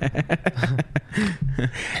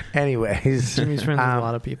 Anyways, Jimmy's friends with a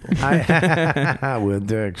lot of people. With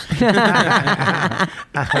dicks.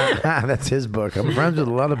 That's his book. I'm friends with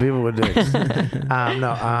a lot of people with dicks.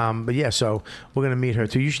 But yeah, so we're gonna meet her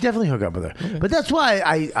too. You should definitely hook up with her. Okay. But that's why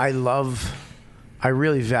I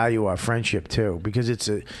really value our friendship too, because it's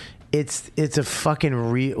a fucking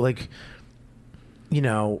real, like, you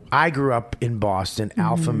know, I grew up in Boston,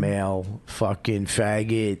 alpha male, fucking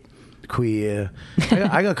faggot, queer.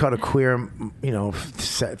 I got called a queer, you know,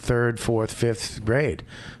 3rd, 4th, 5th grade,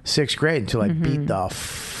 6th grade, until I beat the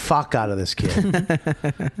fuck out of this kid.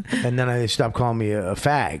 And then they stopped calling me a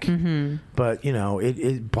fag. But, you know,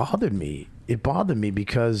 it bothered me. It bothered me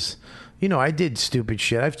because, you know, I did stupid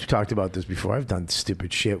shit. I've talked about this before. I've done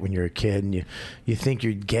stupid shit when you're a kid and you think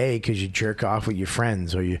you're gay because you jerk off with your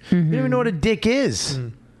friends, or you don't even know what a dick is.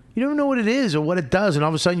 You don't know what it is or what it does, and all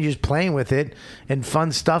of a sudden you're just playing with it, and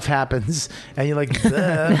fun stuff happens, and you're like,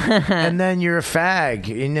 and then you're a fag,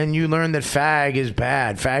 and then you learn that fag is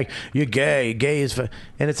bad. Fag, you're gay. Gay is, and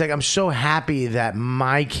it's like, I'm so happy that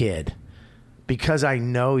my kid, because I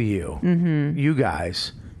know you, you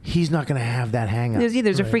guys, he's not going to have that hang up.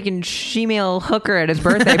 There's a freaking shemale hooker at his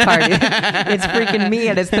birthday party. It's freaking me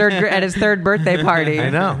at his third birthday party. I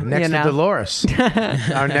know. Next to Dolores,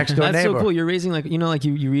 our next door That's neighbor. so cool. You're raising, like, you know, like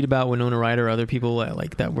you read about Winona Ryder or other people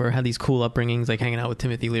like that had these cool upbringings, like hanging out with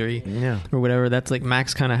Timothy Leary, or whatever. That's like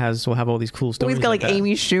Max kind of will have all these cool stories. He's got like that.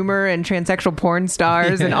 Amy Schumer and transsexual porn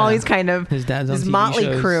stars and all these kind of his dad's on his TV motley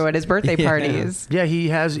shows. crew at his birthday parties. Yeah,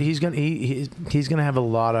 he's gonna have a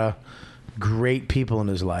lot of great people in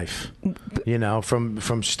his life, you know,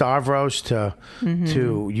 from Stavros to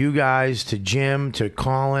you guys, to Jim, to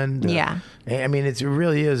Colin. I mean, it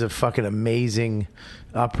really is a fucking amazing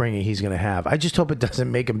upbringing he's gonna have. I just hope it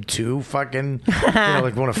doesn't make him too fucking, you know,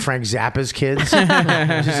 like one of Frank Zappa's kids.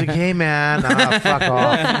 Just like, hey man, fuck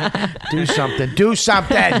off, do something.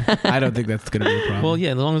 I don't think that's gonna be a problem. Well,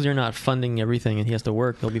 yeah, as long as you're not funding everything and he has to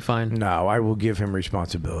work, he'll be fine. No, I will give him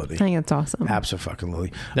responsibility. I think that's awesome.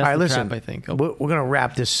 Absolutely. That's all right, the listen. trap, I think. We're gonna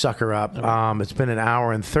wrap this sucker up. It's been an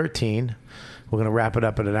hour and 13. We're going to wrap it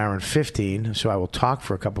up at an hour and 15, so I will talk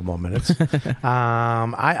for a couple more minutes.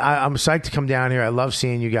 I'm psyched to come down here. I love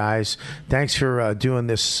seeing you guys. Thanks for doing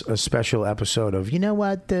this special episode of You Know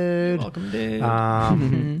What, Dude? Welcome, dude.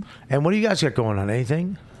 And what do you guys got going on?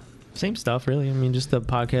 Anything? Same stuff, really. I mean, just the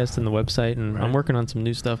podcast and the website, and I'm working on some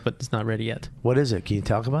new stuff, but it's not ready yet. What is it? Can you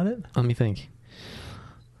talk about it? Let me think.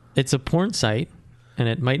 It's a porn site, and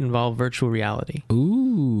it might involve virtual reality.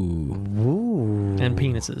 Ooh. And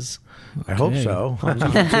penises. I hope so.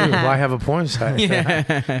 Why have a porn site? Yeah.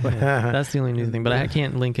 That's the only new thing, but I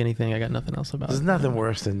can't link anything. I got nothing else about There's it. nothing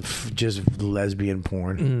worse than just lesbian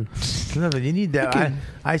porn. Nothing. You need that.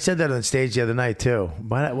 I said that on stage the other night too.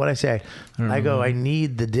 What I say? I go, I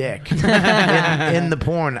need the dick in the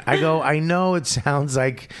porn. I go, I know it sounds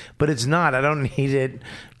like, but it's not. I don't need it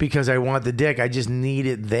because I want the dick. I just need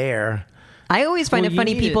it there. I always find it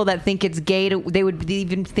funny people that think it's gay they would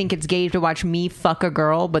even think it's gay to watch me fuck a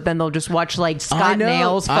girl, but then they'll just watch like Scott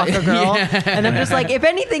Nails fuck a girl. Yeah. And I'm just like, if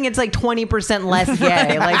anything, it's like 20% less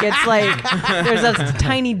gay. Like, it's like there's a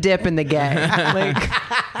tiny dip in the gay. Like,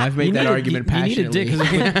 I've made that argument passionately. You need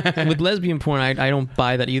a dick, 'cause with lesbian porn, I don't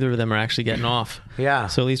buy that either of them are actually getting off. Yeah.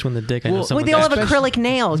 So at least when the dick, I know someone. they all have acrylic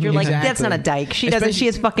nails. You're like, that's not a dyke. She doesn't. She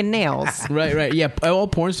has fucking nails. Right. Yeah. All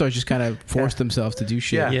porn stars just kind of force themselves to do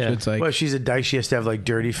shit. Yeah. So it's like, well, she's a dyke. She has to have like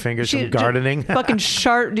dirty fingers from gardening. Fucking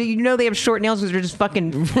sharp. Do you know they have short nails because they're just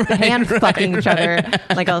fucking hand fucking each other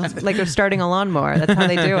like they're starting a lawnmower. That's how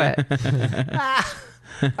they do it.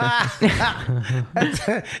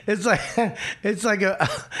 It's like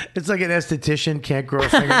an esthetician can't grow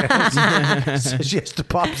fingernails, so she has to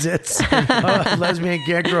pop zits. Lesbian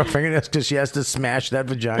can't grow fingernails because she has to smash that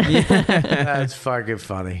vagina. That's fucking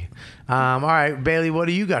funny. All right, Bailey, what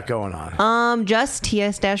do you got going on? Just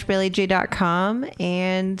ts-baileyj.com,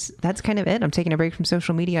 and that's kind of it. I'm taking a break from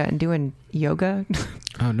social media and doing yoga.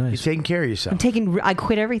 Oh, nice. You're taking care of yourself. I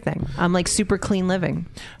quit everything. I'm like super clean living.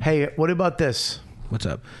 Hey, what about this? What's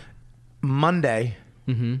up? Monday,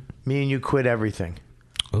 me and you quit everything.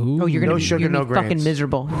 Ooh. Oh, you're gonna no be, sugar, you're no gonna be grains. fucking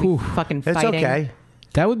miserable. You're gonna be fucking It's fighting. okay.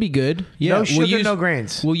 That would be good. Yeah. No sugar, no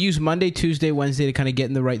grains. We'll use Monday, Tuesday, Wednesday to kind of get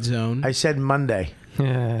in the right zone. I said Monday.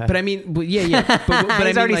 But I mean, yeah. But I He's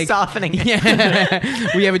mean, already like, softening it.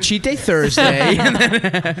 Yeah, we have a cheat day Thursday.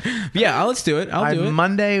 Yeah, let's do it. I'll do it.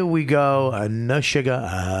 Monday we go no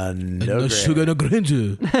sugar, no sugar, no grains.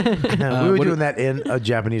 We were doing that in a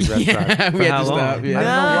Japanese restaurant. Yeah, we had how to long? stop. Yeah.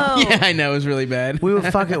 No. Yeah, I know it was really bad. We were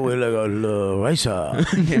fucking. We were like, "Oh, racer,"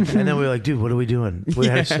 and then we were like, "Dude, what are we doing?" We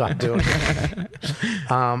had to stop doing it.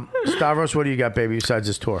 Stavros, what do you got, baby? Besides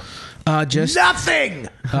this tour, Just nothing.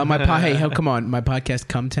 Hey, come on, my podcast,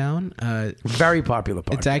 Come Town. Very popular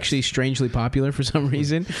podcast. It's actually strangely popular for some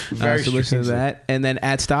reason. Very so listen to strangely. that, and then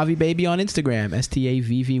at Stavy Baby on Instagram,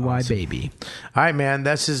 STAVVY Baby. All right, man.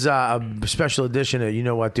 This is a special edition of You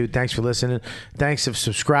Know What, Dude. Thanks for listening. Thanks for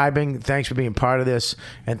subscribing. Thanks for being part of this,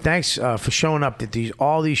 and thanks for showing up at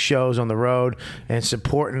all these shows on the road and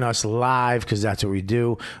supporting us live, because that's what we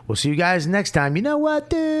do. We'll see you guys next time. You know what,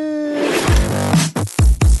 dude?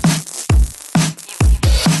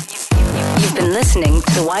 You've been listening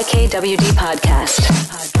to the YKWD podcast.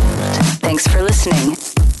 Thanks for listening.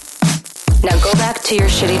 Now go back to your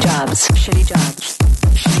shitty jobs. Shitty jobs.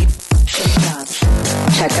 Shitty jobs.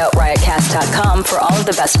 Check out riotcast.com for all of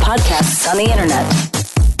the best podcasts on the internet.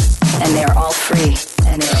 And they are all free.